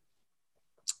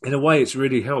in a way, it's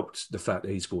really helped the fact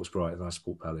that he supports Brighton and I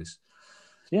support Palace.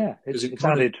 Yeah, it's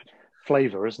added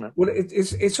flavour, isn't it? Well,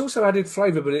 it's also added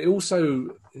flavour, but it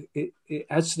also it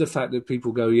adds to the fact that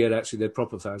people go, yeah, actually they're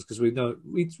proper fans, because we know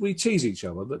we tease each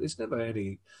other, but there's never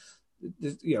any.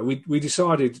 We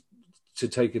decided to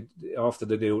take it after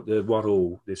the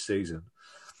 1-1 this season.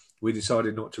 We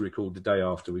decided not to record the day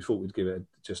after. We thought we'd give it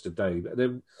just a day, but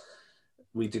then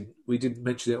we didn't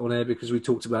mention it on air because we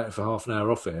talked about it for half an hour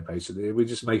off air. Basically, we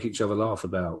just make each other laugh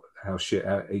about how shit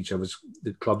each other's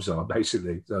the clubs are.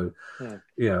 Basically, so and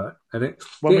it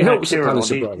helps.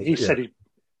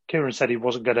 Kieran said he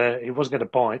wasn't gonna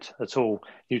bite at all.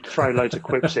 You throw loads of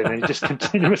quips in, and he just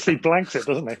continuously blanks it,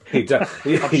 doesn't he? He does.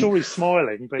 I'm sure he's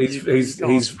smiling, but he's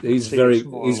very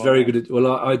good at. Well,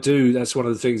 I do. That's one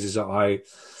of the things is that I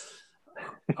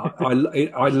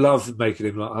love making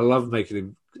him laugh. I love making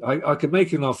him. I can make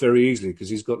him laugh very easily because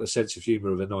he's got the sense of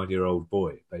humour of a 9-year-old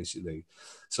boy, basically.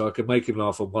 So I can make him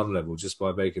laugh on one level just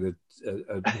by making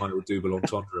a minor double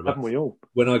entendre. Haven't we all?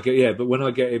 When I get him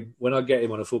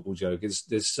on a football joke,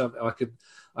 there's some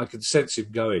I can sense him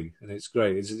going, and it's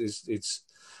great. It's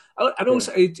and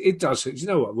also it does. You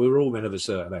know what? We're all men of a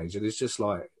certain age, and it's just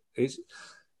like it's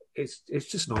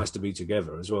just nice to be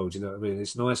together as well. Do you know what I mean?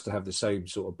 It's nice to have the same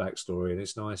sort of backstory, and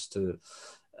it's nice to.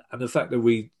 And the fact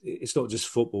that it's not just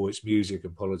football, it's music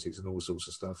and politics and all sorts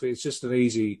of stuff. It's just an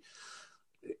easy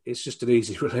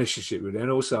relationship with it.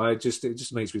 And also, it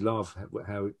just makes me laugh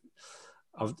how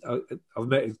I've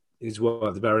met his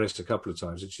wife, the Baroness, a couple of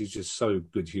times, and she's just so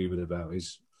good-humoured about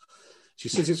She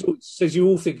says you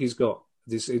all think he's got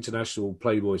this international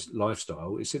playboy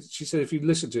lifestyle. She said if you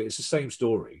listen to it, it's the same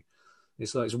story.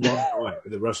 It's like it's one night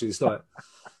with the Russian. It's like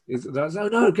it's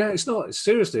not.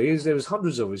 Seriously, there was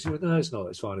hundreds of us. No, it's not.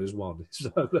 It's fine. It was one.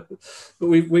 But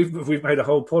we've made a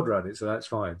whole pod around it, so that's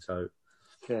fine. So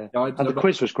yeah, and the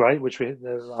quiz was great, which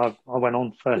I went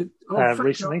on for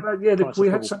recently. We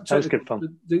had some. That was good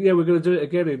fun. We're going to do it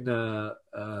again in the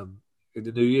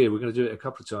new year. We're going to do it a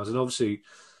couple of times, and obviously,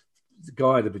 the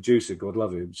guy, the producer, God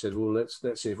love him, said, "Well, let's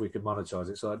see if we can monetize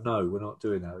it." It's like, no, we're not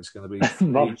doing that. It's going to be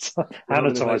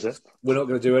amortize it. We're not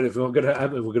going to do anything. We're going to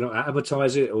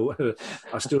amortize it, or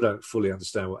I still don't fully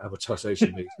understand what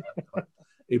amortization means.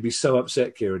 He'd be so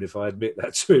upset, Kieran, if I admit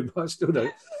that to him. But I still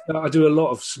don't. I do a lot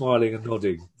of smiling and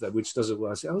nodding, which doesn't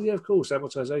work. I say, "Oh yeah, of course,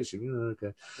 amortization."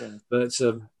 Okay, yeah. But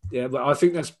but I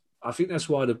think that's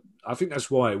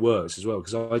why it works as well,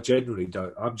 because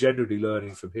I'm genuinely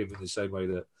learning from him in the same way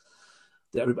that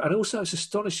and also it's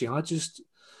astonishing.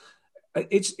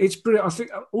 It's brilliant. I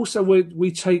think also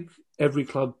we take every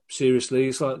club seriously.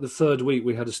 It's like the third week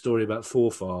we had a story about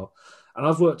Forfar, and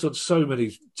I've worked on so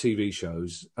many TV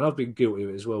shows, and I've been guilty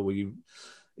of it as well.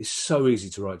 It's so easy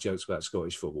to write jokes about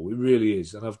Scottish football. It really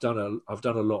is, and I've done a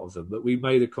lot of them. But we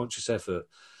made a conscious effort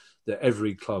that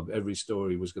every club, every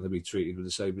story was going to be treated with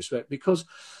the same respect, because,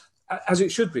 as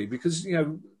it should be, because,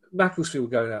 Macclesfield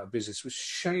going out of business was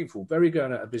shameful. Bury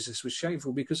going out of business was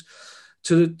shameful, because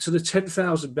to the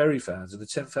 10,000 Bury fans and the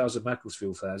 10,000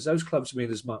 Macclesfield fans, those clubs mean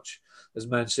as much as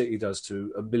Man City does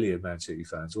to 1 million Man City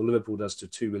fans, or Liverpool does to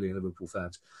 2 million Liverpool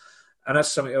fans. And that's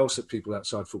something else that people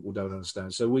outside football don't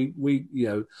understand. So we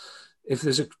if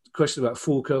there's a question about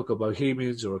Falkirk or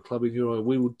Bohemians or a club in Europe,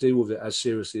 we will deal with it as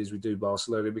seriously as we do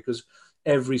Barcelona, because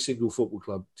every single football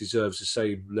club deserves the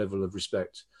same level of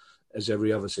respect as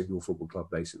every other single football club,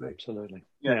 basically. Absolutely.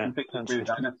 Yeah, completely agree with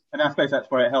that. And I suppose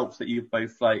that's where it helps that you've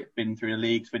both been through the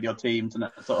leagues with your teams and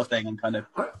that sort of thing, and kind of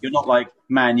you're not like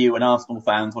Man U and Arsenal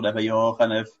fans, whatever. You're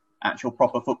kind of actual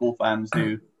proper football fans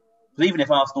who. Because even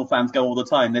if Arsenal fans go all the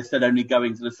time, they're still only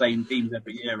going to the same teams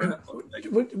every year. And that sort of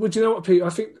thing. Well, do you know what, Pete? I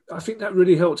think that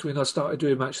really helped when I started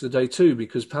doing Match of the Day too,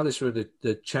 because Palace were in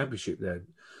the Championship then.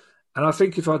 And I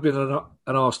think if I'd been an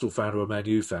Arsenal fan or a Man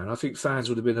U fan, I think fans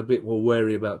would have been a bit more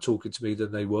wary about talking to me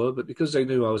than they were. But because they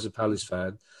knew I was a Palace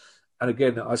fan, and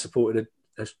again, I supported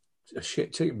a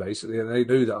shit team, basically, and they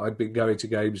knew that I'd been going to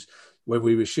games when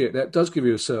we were shit, that does give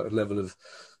you a certain level of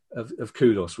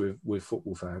kudos with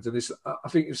football fans. And I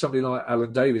think if somebody like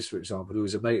Alan Davis, for example, who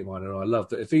was a mate of mine and I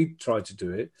loved, that if he tried to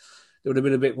do it, there would have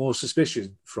been a bit more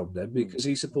suspicion from them, because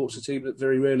he supports a team that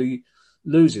very rarely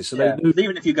loses. So they knew,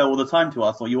 even if you go all the time to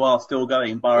Arsenal, you are still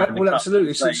going.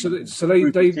 Absolutely. So they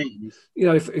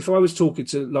if I was talking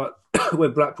to, like,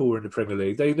 when Blackpool were in the Premier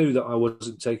League, they knew that I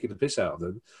wasn't taking the piss out of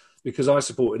them, because I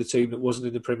supported a team that wasn't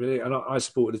in the Premier League, and I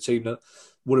supported a team that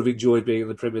would have enjoyed being in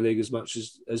the Premier League as much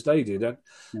as they did. And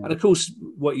of course,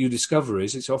 what you discover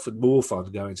is it's often more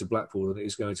fun going to Blackpool than it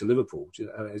is going to Liverpool.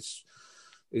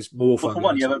 It's more fun. Well, for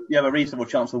one, you have a reasonable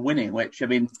chance of winning, which, I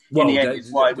mean, in the end,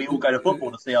 is why we all go to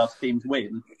football, to see our teams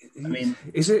win. I mean,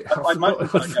 is it? I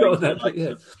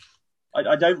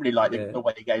don't really like the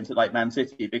away games at like Man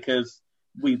City, because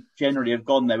we generally have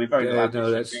gone there. We're very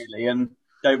really, and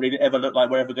don't really ever look like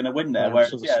we're ever going to win there.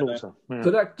 But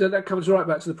that comes right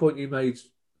back to the point you made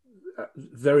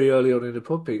very early on in the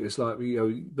pod, Pete. It's like,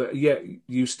 but yet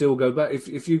you still go back.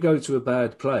 If you go to a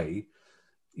bad play,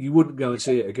 you wouldn't go and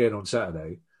see it again on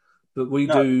Saturday. But we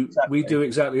do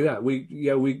exactly that.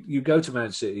 You go to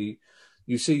Man City,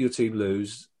 you see your team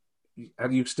lose,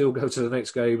 and you still go to the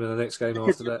next game and the next game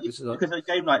after that. Because a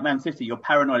game like Man City, you're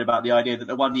paranoid about the idea that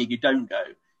the one year you don't go,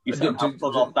 you somehow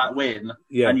pull off that win,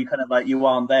 and you kind of you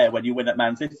aren't there when you win at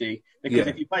Man City. Because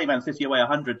if you play Man City away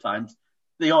 100 times,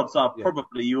 the odds are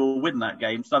probably you will win that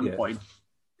game some point.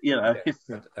 And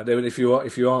then if you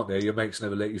aren't there, your mates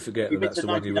never let you forget that that's the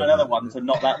one you win. Other ones and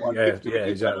not that one.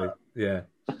 Exactly. Yeah.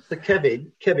 So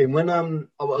Kevin, when I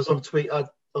was on Twitter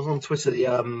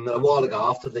a while ago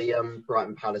after the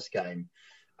Brighton Palace game,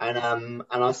 and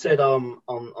I said on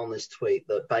this tweet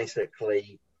that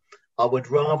basically I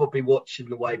would rather be watching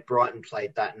the way Brighton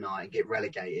played that night and get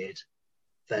relegated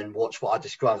than watch what I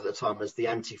described at the time as the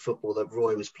anti-football that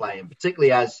Roy was playing,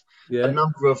 particularly as a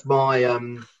number of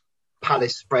my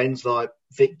Palace friends like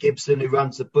Vic Gibson, who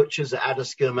runs the Butchers at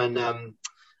Addiscombe,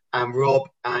 and Rob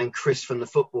and Chris from the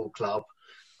football club.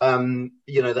 They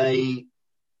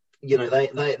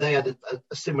had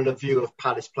a similar view of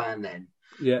Palace playing then.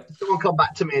 Yeah. Someone come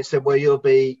back to me and said, "Well, you'll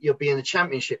be in the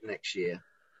Championship next year,"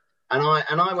 and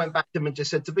I went back to them and just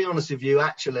said, "To be honest with you,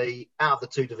 actually, out of the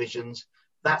two divisions,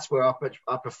 that's where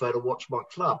I prefer to watch my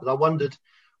club." And I wondered,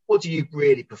 what do you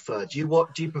really prefer? Do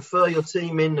you prefer your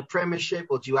team in the Premiership,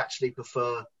 or do you actually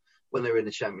prefer when they're in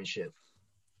the Championship?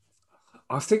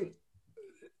 I think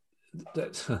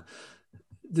that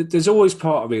there's always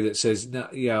part of me that says, no,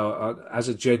 as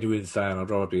a genuine fan, I'd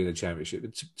rather be in the Championship.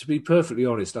 But to be perfectly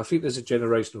honest, I think there's a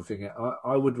generational thing.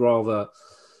 I would rather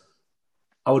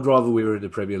we were in the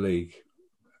Premier League.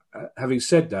 Having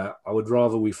said that, I would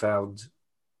rather we found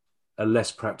a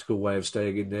less practical way of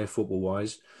staying in there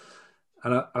football-wise.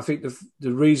 And I think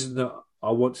the reason that I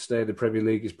want to stay in the Premier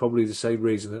League is probably the same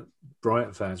reason that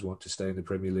Brighton fans want to stay in the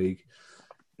Premier League,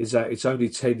 is that it's only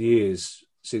 10 years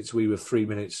since we were 3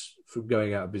 minutes from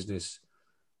going out of business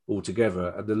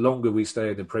altogether. And the longer we stay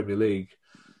in the Premier League,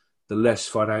 the less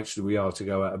financially we are to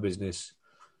go out of business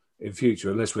in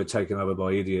future, unless we're taken over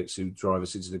by idiots who drive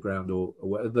us into the ground or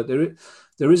whatever. But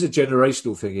there is a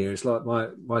generational thing here. It's like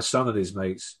my son and his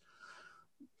mates,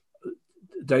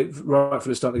 they right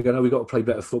from the start they go, no, we've got to play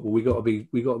better football. We got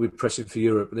to be pressing for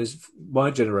Europe. And there's my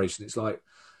generation. It's like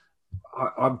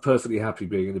I'm perfectly happy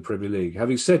being in the Premier League.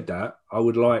 Having said that, I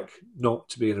would like not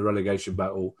to be in a relegation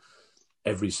battle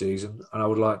every season, and I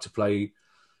would like to play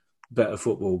better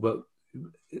football. But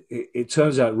it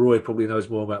turns out Roy probably knows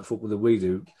more about football than we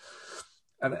do.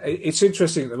 And it's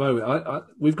interesting at the moment.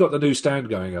 We've got the new stand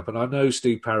going up, and I know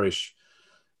Steve Parish,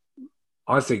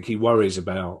 I think he worries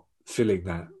about filling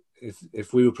that.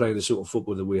 If we were playing the sort of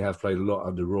football that we have played a lot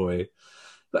under Roy.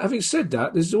 But having said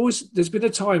that, there's been a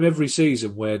time every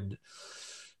season when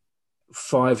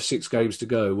 5-6 games to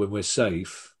go, when we're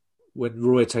safe, when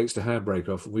Roy takes the handbrake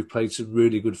off, and we've played some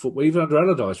really good football. Even under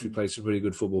Allardyce, we played some really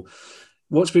good football.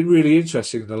 What's been really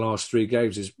interesting in the last 3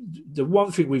 games is the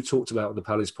one thing we've talked about on the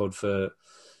Palace pod for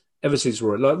ever since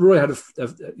Roy. Like Roy had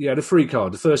a free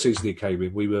card. The first season he came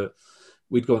in,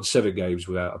 we'd gone 7 games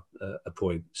without a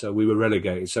point, so we were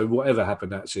relegated. So whatever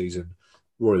happened that season,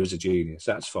 Roy was a genius.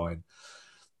 That's fine.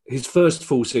 His first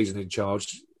full season in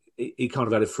charge, he kind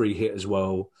of had a free hit as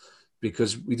well,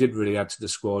 because we didn't really add to the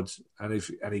squad, and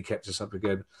he kept us up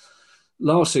again.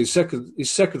 Last season, his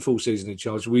second full season in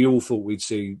charge, we all thought we'd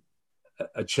see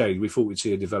a change. We thought we'd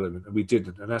see a development, and we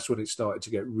didn't. And that's when it started to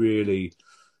get really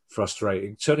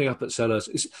frustrating. Turning up at Selhurst,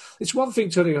 it's one thing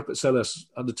turning up at Selhurst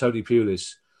under Tony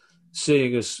Pulis,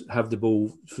 seeing us have the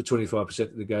ball for 25%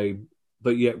 of the game,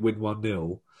 but yet win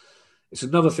 1-0. It's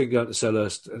another thing going to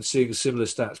Selhurst and seeing similar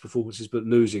stats performances, but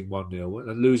losing 1-0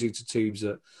 and losing to teams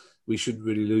that we shouldn't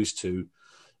really lose to.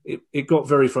 It got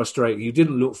very frustrating. You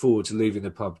didn't look forward to leaving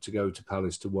the pub to go to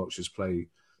Palace to watch us play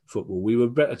football. We were a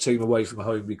better team away from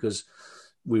home because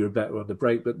we were better on the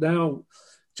break. But now,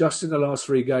 just in the last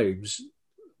 3 games,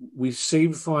 we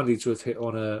seem finally to have hit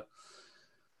on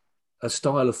a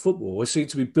style of football. We seem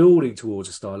to be building towards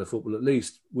a style of football, at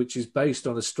least, which is based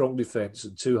on a strong defence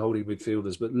and 2 holding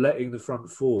midfielders, but letting the front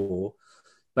 4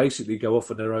 basically go off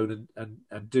on their own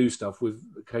and do stuff with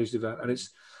occasionally that. And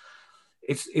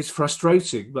it's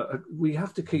frustrating, but we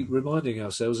have to keep reminding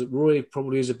ourselves that Roy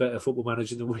probably is a better football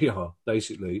manager than we are,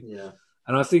 basically. Yeah.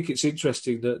 And I think it's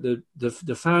interesting that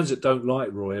the fans that don't like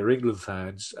Roy are England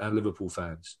fans and Liverpool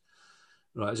fans.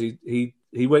 Right? So he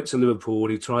went to Liverpool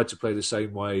and he tried to play the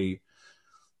same way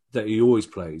that he always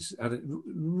plays. And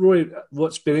Roy,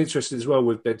 what's been interesting as well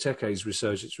with Benteke's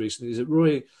resurgence recently is that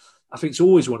Roy, I think, has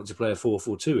always wanted to play a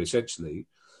 4-4-2 essentially,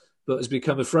 but has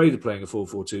become afraid of playing a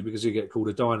 4-4-2 because he'd get called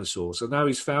a dinosaur. So now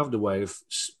he's found a way of,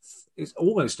 it's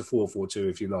almost a 4-4-2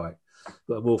 if you like,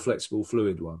 but a more flexible,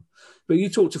 fluid one. But you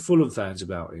talk to Fulham fans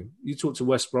about him, you talk to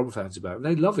West Brom fans about him,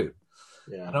 they love him.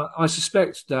 Yeah. And I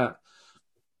suspect that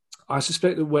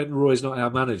when Roy's not our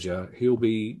manager, he'll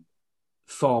be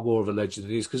far more of a legend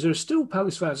than he is, because there are still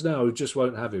Palace fans now who just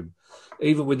won't have him,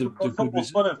 even with the football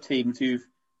full of teams who've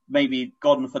maybe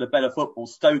gone for the better football.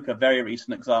 Stoke, a very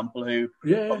recent example, who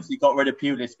obviously got rid of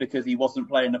Pulis because he wasn't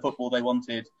playing the football they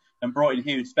wanted, and brought in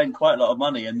Hughes, spent quite a lot of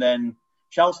money, and then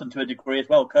Charlton to a degree as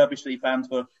well. Kirbishley fans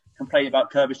were complaining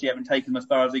about Kirbishley having taken them as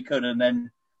far as he could, and then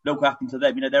look what happened to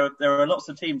them. You know, there are lots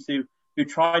of teams who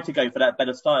try to go for that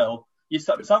better style.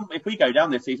 If we go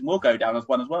down this season, we'll go down as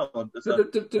one as well.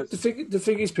 The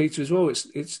thing is, Peter, as well,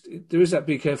 there is that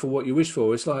be careful what you wish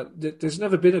for. It's like there's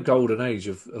never been a golden age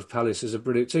of Palace as a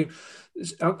brilliant team.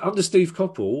 Under Steve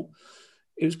Coppell,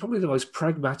 it was probably the most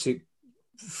pragmatic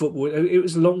football.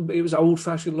 It was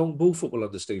old-fashioned long ball football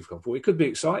under Steve Coppell. It could be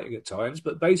exciting at times,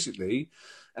 but basically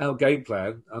our game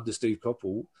plan under Steve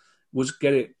Coppell was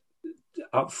get it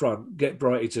up front, get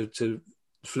Brighty to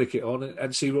flick it on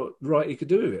and see what Brighty could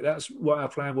do with it. That's what our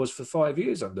plan was for 5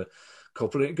 years under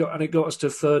Coppell. It got us to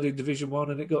 3rd in Division 1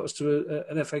 and it got us to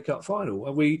an FA Cup final.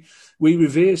 And we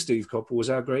revere Steve Coppell as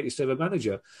our greatest ever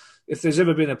manager. if there's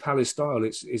ever been a Palace style,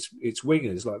 it's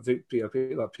wingers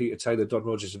like Peter Taylor, Don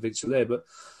Rogers, and Vince Hilaire. But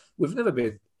we've never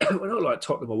been. We're not like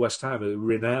Tottenham or West Ham, who are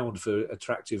renowned for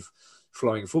attractive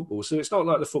flying football. So it's not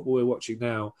like the football we're watching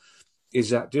now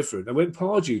is that different. And when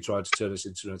Pardew tried to turn us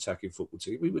into an attacking football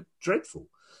team, we were dreadful.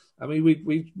 I mean,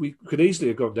 we could easily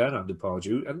have gone down under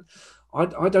Pardew, and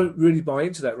I don't really buy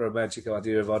into that romantic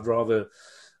idea of I'd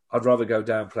rather go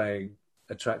down playing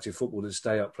attractive football than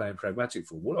stay up playing pragmatic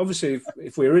football. Obviously,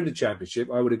 if we were in the Championship,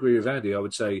 I would agree with Andy. I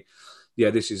would say, yeah,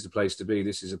 this is the place to be.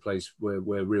 This is a place where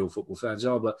real football fans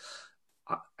are. But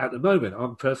at the moment,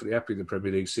 I'm perfectly happy in the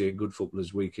Premier League seeing good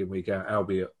footballers week in, week out,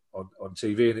 albeit on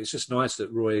TV. And it's just nice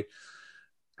that Roy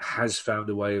has found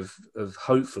a way of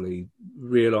hopefully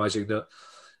realising that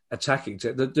attacking.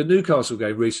 The Newcastle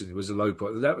game recently was a low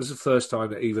point. That was the first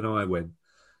time that even I went,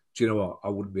 do you know what? I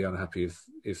wouldn't be unhappy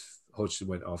if Hodgson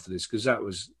went after this, because that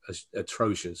was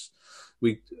atrocious.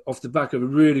 We, off the back of a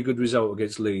really good result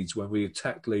against Leeds, when we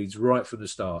attacked Leeds right from the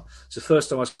start. It's the first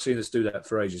time I've seen us do that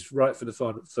for ages. Right for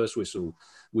the first whistle,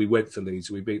 we went for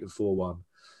Leeds. We beat them 4-1.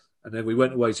 And then we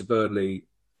went away to Burnley,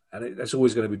 and that's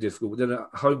always going to be difficult. But then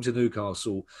at home to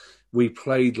Newcastle, we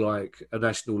played like a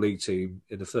National League team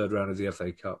in the third round of the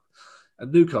FA Cup.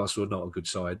 And Newcastle are not a good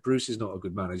side. Bruce is not a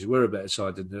good manager. We're a better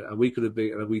side than them, and we could have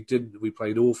beaten, and we didn't. We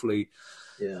played awfully.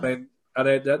 Yeah. And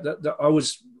I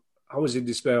was in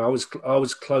despair. I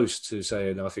was close to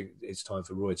saying I think it's time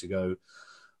for Roy to go.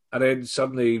 And then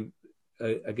suddenly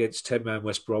against 10-man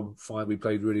West Brom, fine, we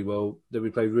played really well. Then we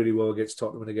played really well against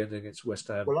Tottenham and again against West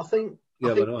Ham. Well, I think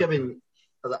Kevin,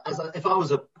 if I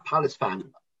was a Palace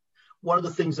fan, one of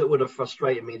the things that would have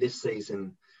frustrated me this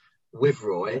season with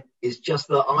Roy is just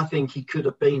that I think he could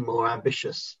have been more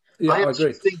ambitious. Yeah, I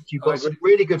agree. Think you've got some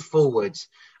really good forwards,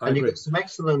 and you've got some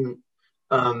excellent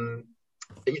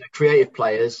creative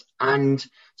players, and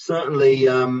certainly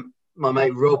my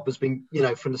mate Rob has been,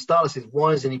 from the start of this,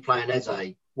 why isn't he playing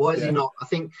Eze? Why is he not? I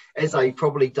think Eze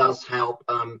probably does help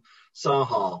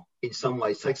Zaha in some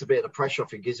ways, takes a bit of the pressure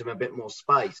off, it gives him a bit more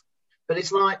space. But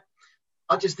it's like,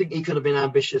 I just think he could have been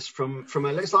ambitious from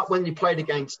it's like when you played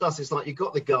against us, it's like you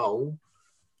got the goal,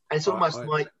 and it's almost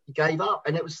like you gave up,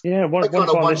 and it was one of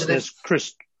our listeners,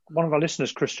 Chris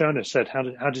Jonas, said, how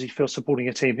does he feel supporting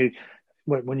a team who,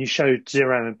 when you showed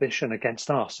zero ambition against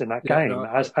us in that game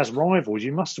as rivals,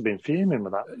 you must have been fuming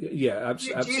with that. Yeah,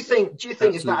 absolutely. Do you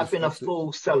think if that had been a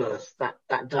full Sellers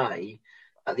that day,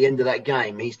 at the end of that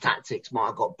game, his tactics might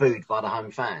have got booed by the home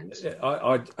fans?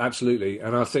 I absolutely,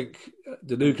 and I think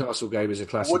the Newcastle game is a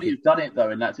classic. Would he have done it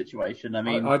though in that situation? I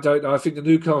mean, I don't know. I think the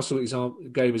Newcastle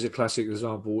game is a classic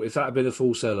example. If that had been a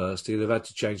full Sellers, he'd have had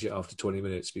to change it after 20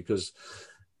 minutes because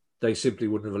they simply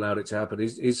wouldn't have allowed it to happen.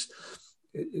 His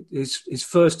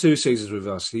first two seasons with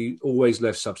us, he always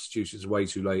left substitutions way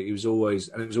too late. It was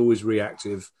always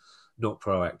reactive, not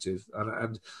proactive.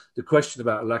 And the question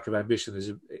about a lack of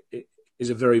ambition is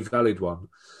a very valid one,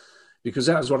 because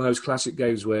that was one of those classic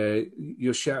games where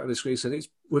you're shouting at the screen saying,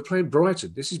 we're playing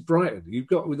Brighton. This is Brighton.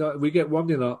 We get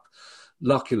 1-0 up,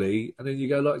 luckily, and then you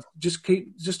go just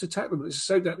attack them. It's the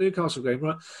same that Newcastle game,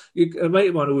 right? A mate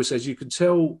of mine always says you can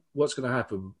tell what's going to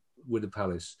happen with the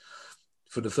Palace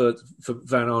for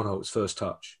Van Aanholt's first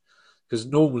touch, because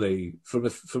normally from a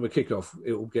kickoff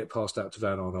it will get passed out to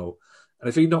Van Aanholt, and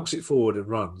if he knocks it forward and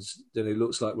runs, then it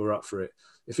looks like we're up for it.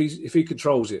 If he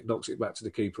controls it, knocks it back to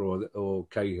the keeper or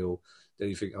Cahill, then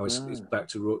you think, it's back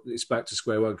to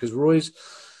square one. Because Roy's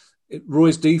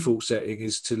default setting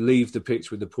is to leave the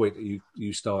pitch with the point that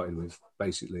you started with,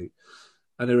 basically.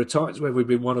 And there are times when we've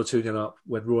been 1 or 2-0 up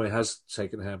when Roy has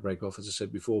taken the handbrake off, as I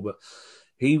said before, but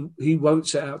he won't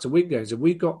set out to win games. And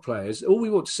we've got players. All we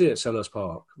want to see at Selhurst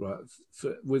Park, right,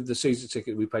 with the season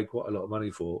ticket we paid quite a lot of money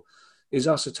for, is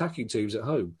us attacking teams at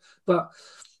home. But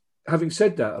having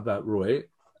said that about Roy,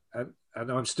 and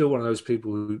I'm still one of those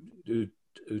people who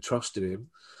trusted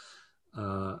him,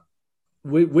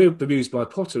 we're bemused by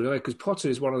Potter, because Potter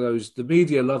is one of those, the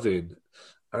media love him,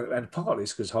 and partly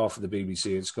it's because half of the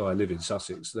BBC and Sky live in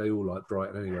Sussex. They all like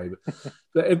Brighton anyway.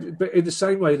 But in the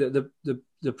same way that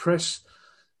the press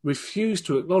refuse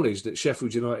to acknowledge that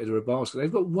Sheffield United are a basket.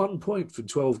 They've got 1 point from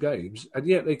 12 games, and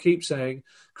yet they keep saying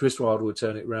Chris Wilder will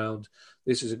turn it round.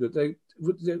 This is a good...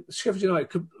 Sheffield United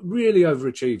could really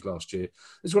overachieved last year.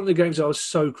 It's one of the games I was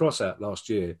so cross at last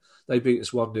year. They beat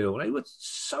us 1-0. They were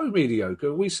so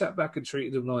mediocre. We sat back and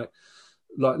treated them like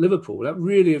Liverpool. That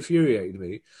really infuriated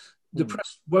me. The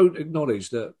press won't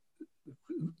acknowledge that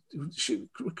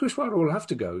Chris Wilder will have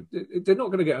to go. They're not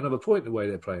going to get another point the way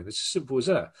they're playing. It's as simple as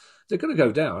that. They're going to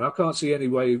go down. I can't see any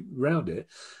way around it.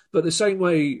 But the same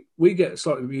way we get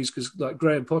slightly amused because like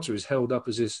Graham Potter is held up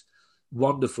as this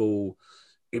wonderful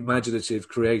imaginative,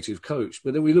 creative coach.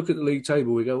 But then we look at the league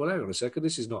table, we go, well, hang on a second,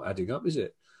 this is not adding up, is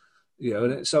it? You know,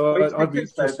 and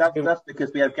that's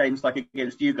because we have games like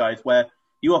against you guys where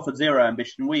you offered zero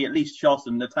ambition. We at least shot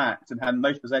and attacked and had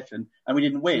most possession, and we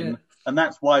didn't win. Yeah. And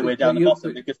that's why we're down the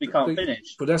bottom, because we can't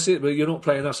finish. But that's it. But you're not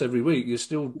playing us every week. You're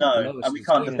still and we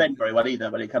can't defend very well either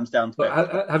when it comes down to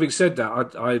it. Having said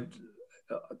that,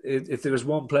 if there was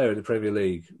one player in the Premier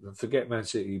League, forget Man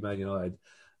City, Man United.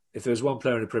 If there was one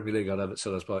player in the Premier League I'd have at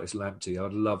Selhurst Park, it's Lamptey.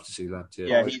 I'd love to see Lamptey.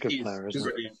 Yeah, he's a good player,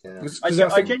 isn't he? Yeah.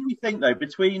 I genuinely think, though,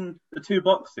 between the two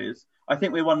boxes, I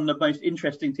think we're one of the most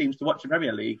interesting teams to watch in the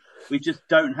Premier League. We just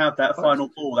don't have that final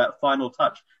ball, that final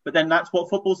touch. But then that's what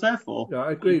football's there for. Yeah,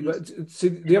 I agree. But see,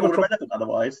 the other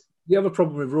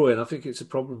problem with Roy, and I think it's a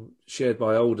problem shared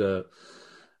by older,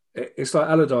 it's like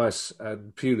Allardyce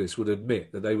and Pulis would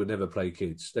admit that they would never play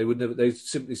kids. They would never. They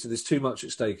simply said there's too much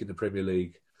at stake in the Premier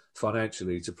League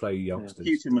financially to play youngsters.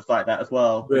 Putin was like that as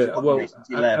well.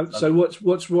 Yeah, so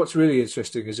what's really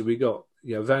interesting is that we got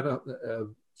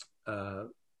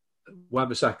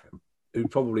Wan-Bissaka, who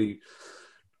probably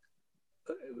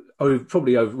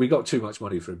we got too much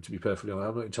money for him, to be perfectly honest.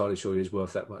 I'm not entirely sure he was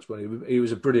worth that much money. He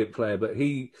was a brilliant player, but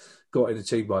he got in the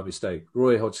team by mistake.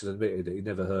 Roy Hodgson admitted that he'd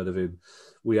never heard of him.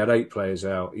 We had 8 players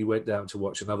out. He went down to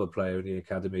watch another player in the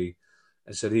academy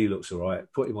and said, he looks all right.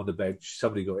 Put him on the bench.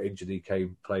 Somebody got injured. He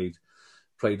came, played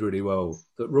really well.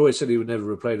 But Roy said he would never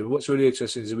have played him. What's really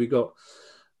interesting is that we got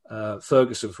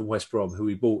Ferguson from West Brom, who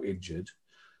we bought injured.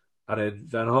 And then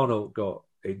Van Aanholt got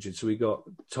injured. So we got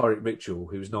Tyrick Mitchell,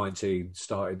 who was 19,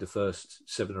 started the first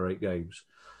 7 or 8 games.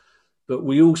 But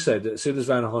we all said that as soon as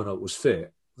Van Aanholt was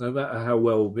fit, no matter how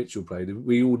well Mitchell played,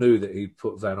 we all knew that he'd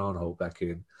put Van Aanholt back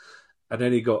in. And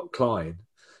then he got Klein.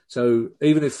 So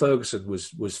even if Ferguson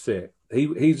was fit,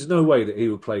 he's no way that he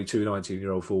would play 2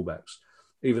 19-year-old fullbacks,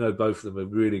 even though both of them are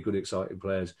really good, exciting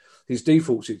players. His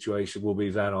default situation will be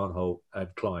Van Aanholt and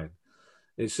Klein.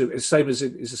 It's the same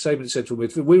in central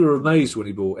midfield. We were amazed when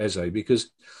he bought Eze,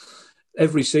 because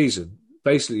every season,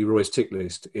 basically Roy's tick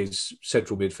list is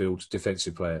central midfield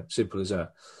defensive player. Simple as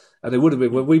that. And there would have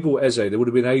been, when we bought Eze, there would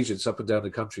have been agents up and down the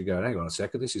country going, hang on a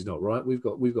second, this is not right. We've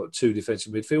got 2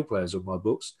 defensive midfield players on my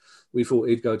books. We thought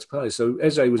he'd go to Palace. So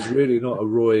Eze was really not a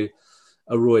Roy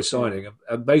signing.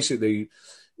 And basically,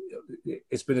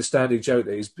 it's been a standing joke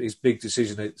that his big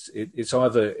decision, it's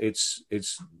either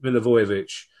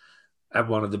Milivojevic and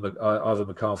one of them, either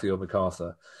McCarthy or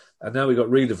MacArthur. And now we've got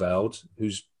Riedewald,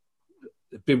 who's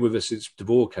been with us since De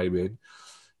Boer came in,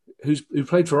 who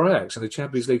played for Ajax in the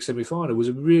Champions League semi-final, was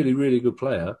a really, really good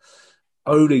player.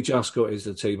 Only just got into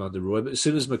the team under Roy, but as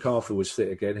soon as MacArthur was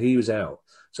fit again, he was out.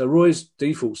 So Roy's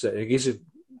default setting isn't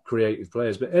creative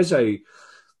players, but Eze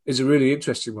is a really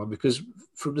interesting one, because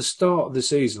from the start of the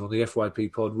season on the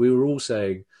FYP pod, we were all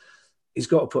saying he's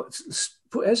got to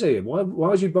put Eze in. Why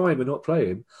would you buy him and not play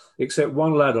him? Except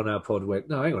one lad on our pod went,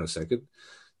 no, hang on a second.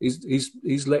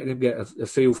 He's letting him get a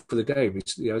feel for the game.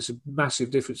 It's a massive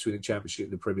difference between the Championship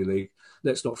and the Premier League.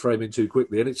 Let's not throw him in too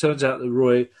quickly. And it turns out that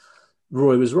Roy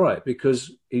was right,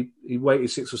 because he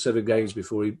waited 6 or 7 games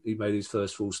before he made his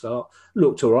first full start.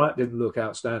 Looked all right, didn't look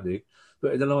outstanding,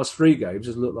 but in the last 3 games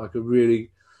has looked like a really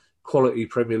quality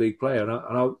Premier League player.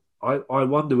 And I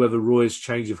wonder whether Roy's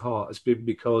change of heart has been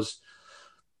because.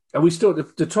 And we still,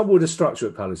 the trouble with the structure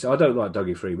at Palace, I don't like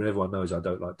Dougie Freedman. Everyone knows I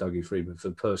don't like Dougie Freedman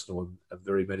for personal and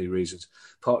very many reasons.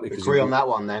 Partly because agree on that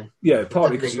one, then. Yeah,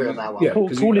 partly because agree on that one. Yeah, call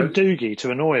him Doogie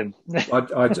to annoy him.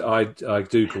 I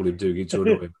do call him Doogie to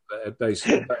annoy him. But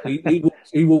basically,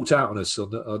 he walked out on us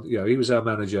he was our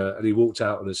manager, and he walked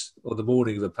out on us on the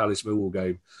morning of the Palace Millwall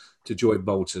game to join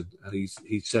Bolton, and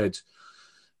he said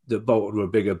that Bolton were a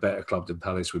bigger, better club than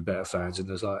Palace with better fans, and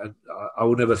I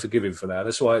will never forgive him for that.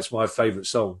 That's why it's my favourite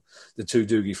song, the 2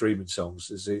 Dougie Freedman songs.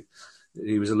 Is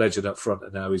he was a legend up front,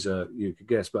 and now he's you could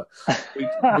guess, but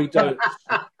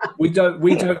we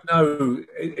don't know.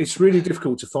 It's really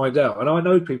difficult to find out, and I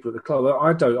know people at the club.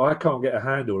 I can't get a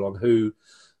handle on who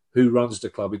runs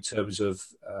the club in terms of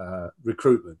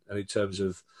recruitment and in terms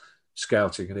of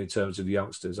scouting and in terms of the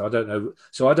youngsters. I don't know.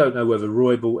 So I don't know whether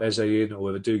Roy brought Eze in, or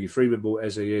whether Dougie Freedman brought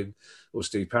Eze in, or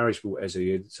Steve Parish brought Eze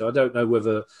in. So I don't know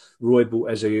whether Roy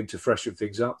brought Eze in to freshen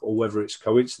things up, or whether it's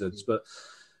coincidence. But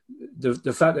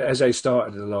the fact that Eze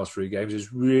started in the last 3 games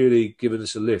has really given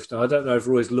us a lift. And I don't know if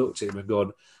Roy's looked at him and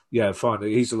gone, yeah, fine,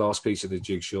 he's the last piece in the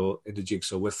jigsaw.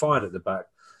 We're fine at the back.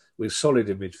 We're solid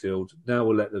in midfield. Now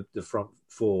we'll let the front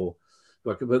 4.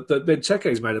 But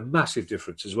Benteke's made a massive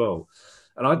difference as well.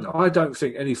 And I don't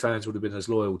think any fans would have been as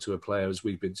loyal to a player as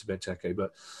we've been to Benteke.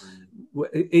 But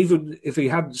even if he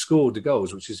hadn't scored the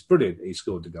goals, which is brilliant, he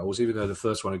scored the goals, even though the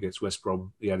first one against West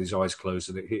Brom, he had his eyes closed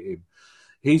and it hit him.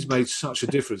 he's made such a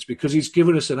difference because he's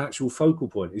given us an actual focal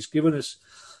point. He's given us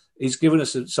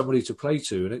somebody to play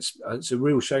to, and it's a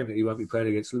real shame that he won't be playing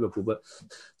against Liverpool. But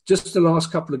just the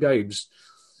last couple of games,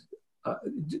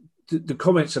 the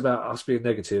comments about us being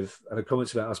negative and the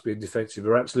comments about us being defensive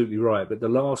are absolutely right. But the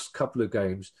last couple of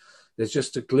games, there's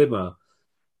just a glimmer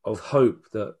of hope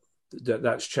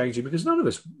that's changing, because none of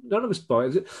us buy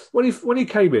it. When he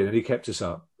came in and he kept us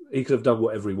up, he could have done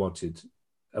whatever he wanted,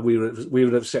 and we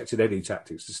would have accepted any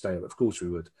tactics to stay up. Of course we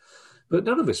would. But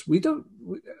none of us,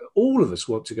 all of us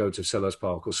want to go to Selhurst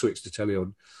Park or switch the telly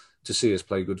on to see us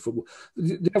play good football.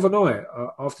 The other night,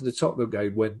 after the Tottenham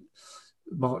game, when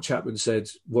Mark Chapman said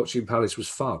watching Palace was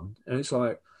fun, and it's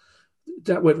like,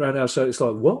 that went round our, so it's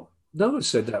like, what? No one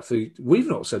said that we've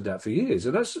not said that for years.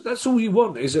 And that's all you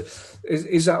want is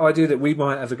that idea that we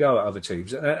might have a go at other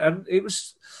teams. And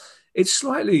it's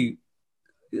slightly,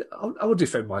 I would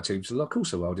defend my team to, of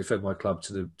course I will. I'll defend my club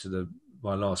to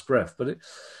my last breath. But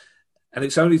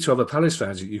it's only to other Palace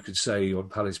fans that you could say on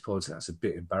Palace pods, that's a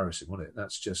bit embarrassing, wasn't it?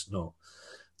 That's just not.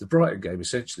 The Brighton game,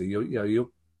 essentially,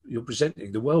 you're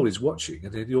presenting, the world is watching,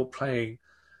 and then you're playing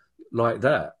like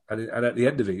that, and at the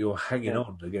end of it, you're hanging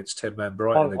on against 10-man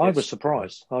Brighton. I was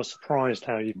surprised. I was surprised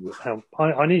how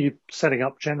I knew you setting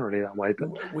up generally that way, but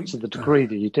to the degree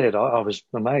that you did, I was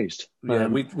amazed. Yeah,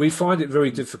 we find it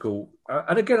very difficult,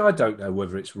 and again, I don't know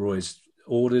whether it's Roy's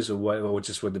orders or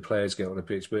just when the players get on the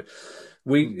pitch, but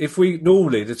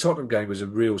normally the Tottenham game was a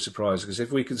real surprise, because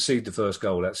if we concede the first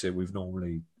goal, that's it. We've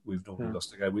normally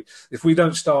lost the game. If we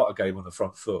don't start a game on the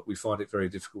front foot, we find it very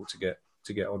difficult to get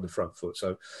on the front foot.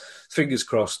 So, fingers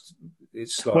crossed.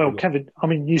 It's slightly... Well, Kevin, I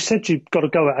mean, you said you've got to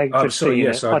go at 8:15. Oh, sorry,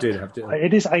 yes, I did have to.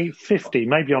 It is 8:50.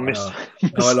 Maybe I misheard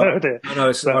it.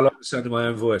 I like the sound of my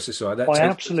own voice. It's all right.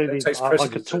 I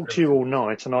could talk to you all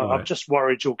night, and I'm just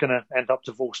worried you're going to end up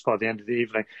divorced by the end of the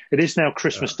evening. It is now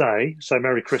Christmas Day, so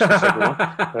Merry Christmas, everyone.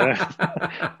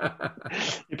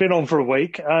 You've been on for a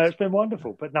week. It's been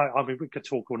wonderful. But no, I mean, we could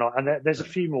talk all night. And there's a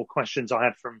few more questions I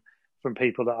had from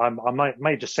people that I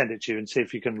may just send it to you and see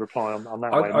if you can reply on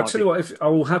that way. I'll tell you what, I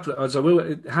will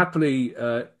happily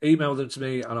email them to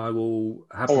me, and I will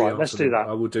happily answer let's do that.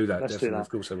 I will do that. Let's definitely. do that. Of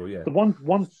course I will, yeah. The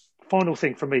one final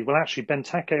thing for me, well, actually,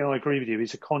 Benteke, I agree with you,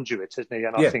 he's a conduit, isn't he?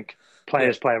 And I think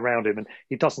players play around him, and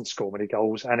he doesn't score many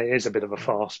goals, and it is a bit of a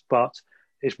farce, but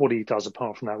it's what he does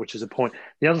apart from that, which is a point.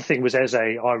 The other thing was Eze.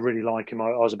 I really like him.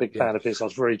 I was a big fan of his. I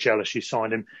was very jealous you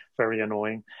signed him. Very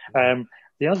annoying.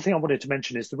 The other thing I wanted to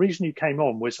mention is the reason you came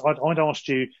on was I'd asked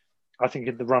you, I think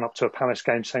in the run-up to a Palace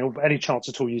game, saying, any chance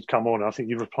at all you'd come on? And I think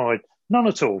you replied, none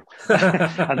at all.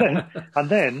 and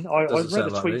then I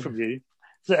read a tweet from you.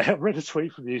 I read a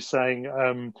tweet from you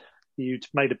saying you'd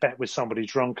made a bet with somebody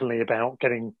drunkenly about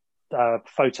getting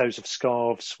photos of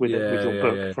scarves with your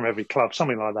book from every club,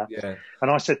 something like that. Yeah.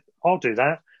 And I said, I'll do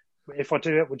that. If I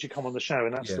do it, would you come on the show?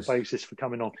 And that's the basis for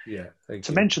coming on. Yeah, thank you.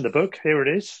 To mention the book, here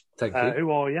it is. Thank you. Who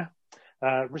Are You?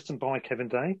 Written by Kevin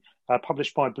Day,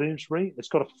 published by Bloomsbury. It's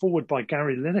got a foreword by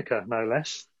Gary Lineker, no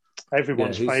less.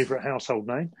 Everyone's favourite household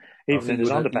name, even in his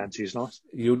underpants. He's nice.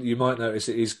 You might notice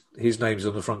that his name's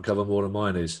on the front cover more than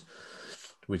mine is,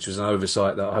 which was an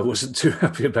oversight that I wasn't too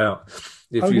happy about.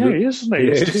 He isn't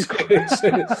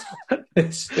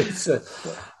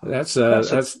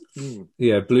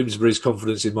he? Bloomsbury's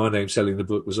confidence in my name selling the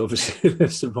book was obviously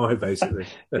less than mine, basically.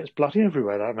 It's bloody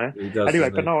everywhere, that man. Anyway,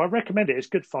 but no, I recommend it. It's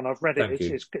good fun. I've read it.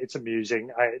 It's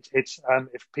amusing. It's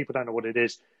if people don't know what it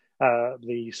is,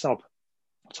 the subtitle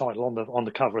on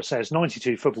the cover says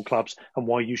 92 football clubs and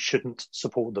why you shouldn't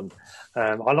support them.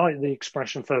 I like the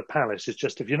expression for Palace. It's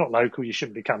just if you're not local, you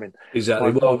shouldn't be coming.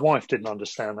 Exactly. My wife didn't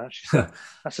understand that. She said,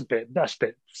 that's a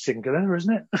bit singular,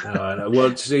 isn't it? No.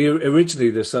 Well, see, originally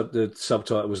the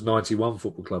subtitle was 91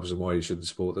 football clubs and why you shouldn't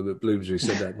support them. But Bloomsbury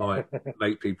said that might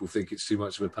make people think it's too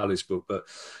much of a Palace book. But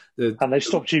and they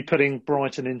stopped you putting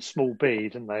Brighton in small b,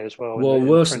 didn't they, as well? Well,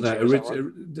 worse than that.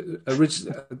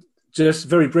 Originally. Just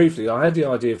very briefly, I had the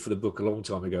idea for the book a long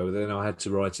time ago, but then I had to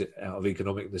write it out of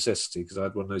economic necessity because I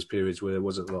had one of those periods where there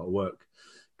wasn't a lot of work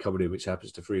coming in, which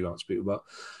happens to freelance people. But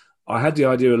I had the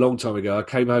idea a long time ago. I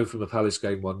came home from a Palace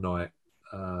game one night,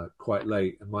 quite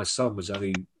late, and my son was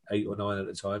only 8 or 9 at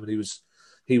the time, and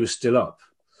he was still up,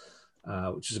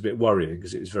 which was a bit worrying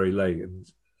because it was very late. And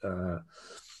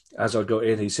as I got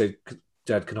in, he said,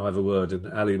 "Dad, can I have a word?"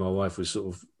 And Ali, my wife, was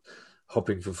sort of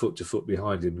hopping from foot to foot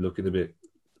behind him, looking a bit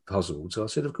puzzled. So I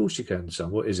said, "Of course you can,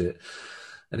 son. What is it?"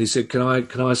 And he said, "Can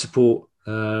I support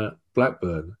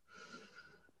Blackburn?"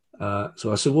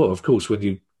 So I said, "Well, of course, when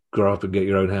you grow up and get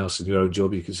your own house and your own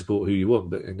job, you can support who you want.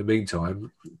 But in the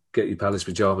meantime, get your Palace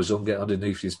pyjamas on, get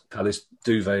underneath your Palace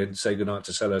duvet and say goodnight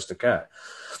to Selhurst the cat."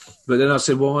 But then I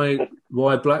said, why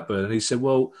why Blackburn? And he said,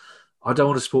 well, I don't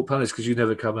want to support Palace because you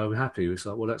never come home happy. It's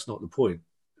like, well, that's not the point.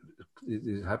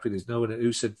 Happiness. No one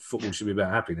who said football should be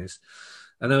about happiness.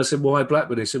 And then I said, why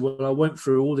Blackburn? He said, well, I went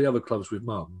through all the other clubs with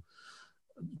Mum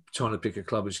trying to pick a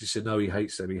club, and she said, no, he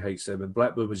hates them. And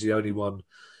Blackburn was the only one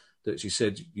that she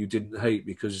said you didn't hate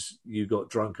because you got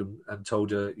drunk and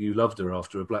told her you loved her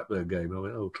after a Blackburn game. I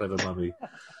went, oh, clever mummy.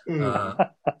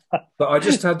 But I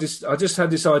just had this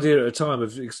idea at a time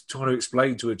of trying to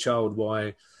explain to a child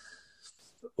why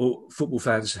football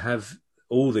fans have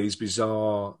all these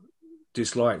bizarre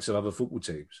dislikes of other football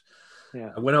teams.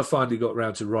 Yeah. And when I finally got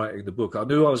around to writing the book, I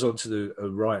knew I was onto the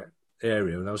right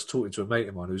area, and I was talking to a mate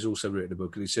of mine who's also written a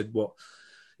book, and he said,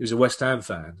 he was a West Ham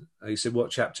fan, and he said, what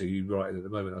chapter are you writing at the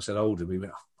moment? I said, Oldham. He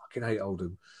went, I fucking hate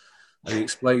Oldham. And he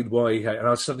explained why he hated, and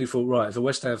I suddenly thought, right, if a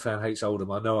West Ham fan hates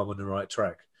Oldham, I know I'm on the right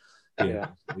track. Yeah.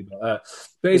 But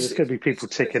there's going to be people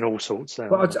ticking all sorts out.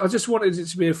 But I just wanted it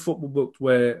to be a football book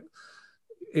where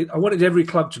I wanted every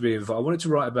club to be involved. I wanted to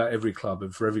write about every club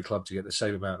and for every club to get the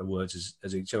same amount of words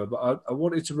as each other. But I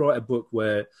wanted to write a book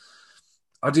where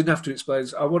I didn't have to explain.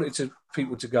 I wanted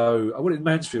people to go. I wanted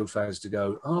Mansfield fans to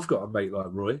go, oh, I've got a mate like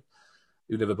Roy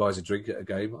who never buys a drink at a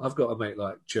game. I've got a mate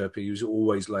like Chirpy who's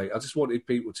always late. I just wanted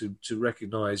people to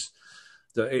recognise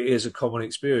that it is a common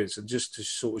experience and just to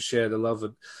sort of share the love.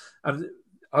 And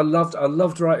I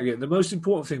loved writing it. And the most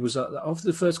important thing was that after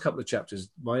the first couple of chapters,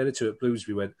 my editor at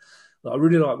Bloomsbury went, I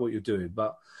really like what you're doing,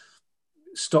 but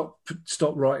stop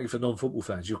writing for non-football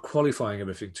fans. You're qualifying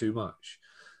everything too much.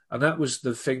 And that was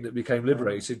the thing that became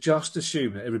liberating. He said, just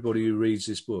assume that everybody who reads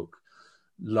this book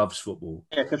loves football.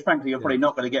 Yeah, because frankly, you're probably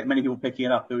not going to get many people picking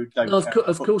it up who don't. No,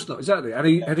 of course not, exactly.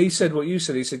 And he said what you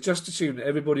said. He said, just assume that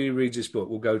everybody who reads this book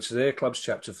will go to their club's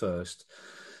chapter first,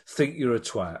 think you're a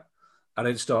twat, and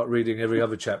then start reading every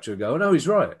other chapter and go, oh, no, he's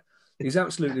right. He's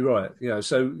absolutely right.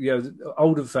 So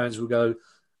Oldham fans will go,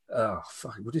 oh,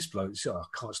 fuck, well, this bloke, I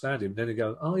can't stand him. Then they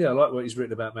go, oh, yeah, I like what he's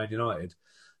written about Man United.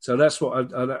 So that's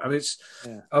what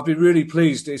I've been really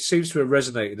pleased. It seems to have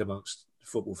resonated amongst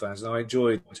football fans, and I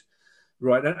enjoyed.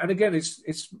 Right, and again,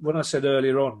 it's when I said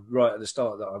earlier on, right at the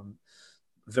start, that I'm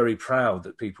very proud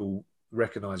that people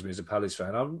recognise me as a Palace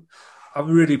fan.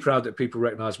 I'm really proud that people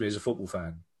recognise me as a football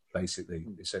fan, basically,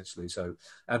 essentially. So,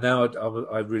 and now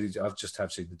I've just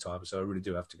have seen the time, so I really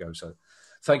do have to go. So,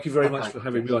 thank you very much for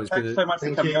having me on. Thanks so much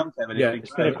for coming on, Kevin. Yeah,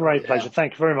 it's been a great pleasure.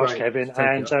 Thank you very much, Kevin.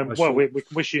 And we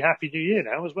wish you Happy New Year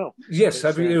now as well. Yes,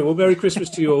 Happy New Year. Well, Merry Christmas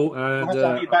to you all. And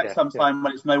I'll have you back sometime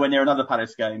when it's nowhere near another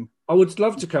Palace game. I would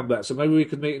love to come back, so maybe we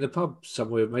could meet in a pub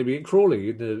somewhere, maybe in Crawley,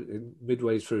 in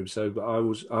midway through. So, but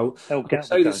I'll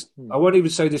say this. I won't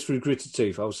even say this through gritted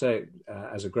teeth. I'll say it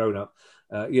as a grown-up.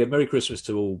 Merry Christmas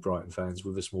to all Brighton fans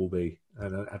with a small B,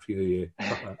 and Happy New Year.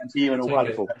 And to you and all.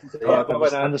 Wonderful.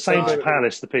 And the same to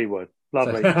Palace, the P word.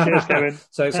 Lovely. Cheers, Kevin.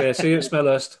 See you at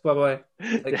Smellhurst. Bye-bye.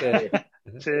 Take care.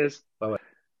 Cheers. Bye-bye.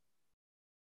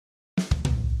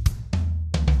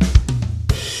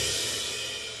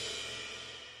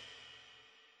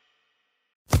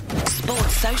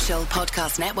 Sports Social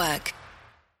Podcast Network.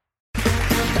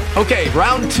 Okay,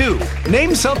 round two.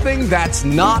 Name something that's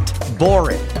not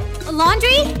boring. A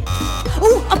laundry?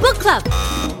 Ooh, a book club.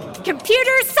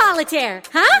 Computer solitaire,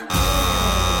 huh?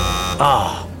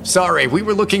 Ah, sorry, we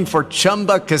were looking for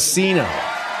Chumba Casino.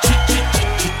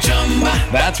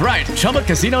 That's right,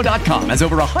 ChumbaCasino.com has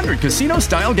over 100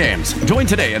 casino-style games. Join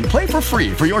today and play for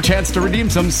free for your chance to redeem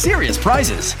some serious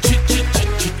prizes.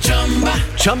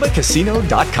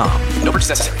 ChumbaCasino.com. No purchase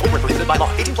necessary. Void where prohibited by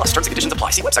law. 18+ terms and conditions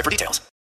apply. See website for details.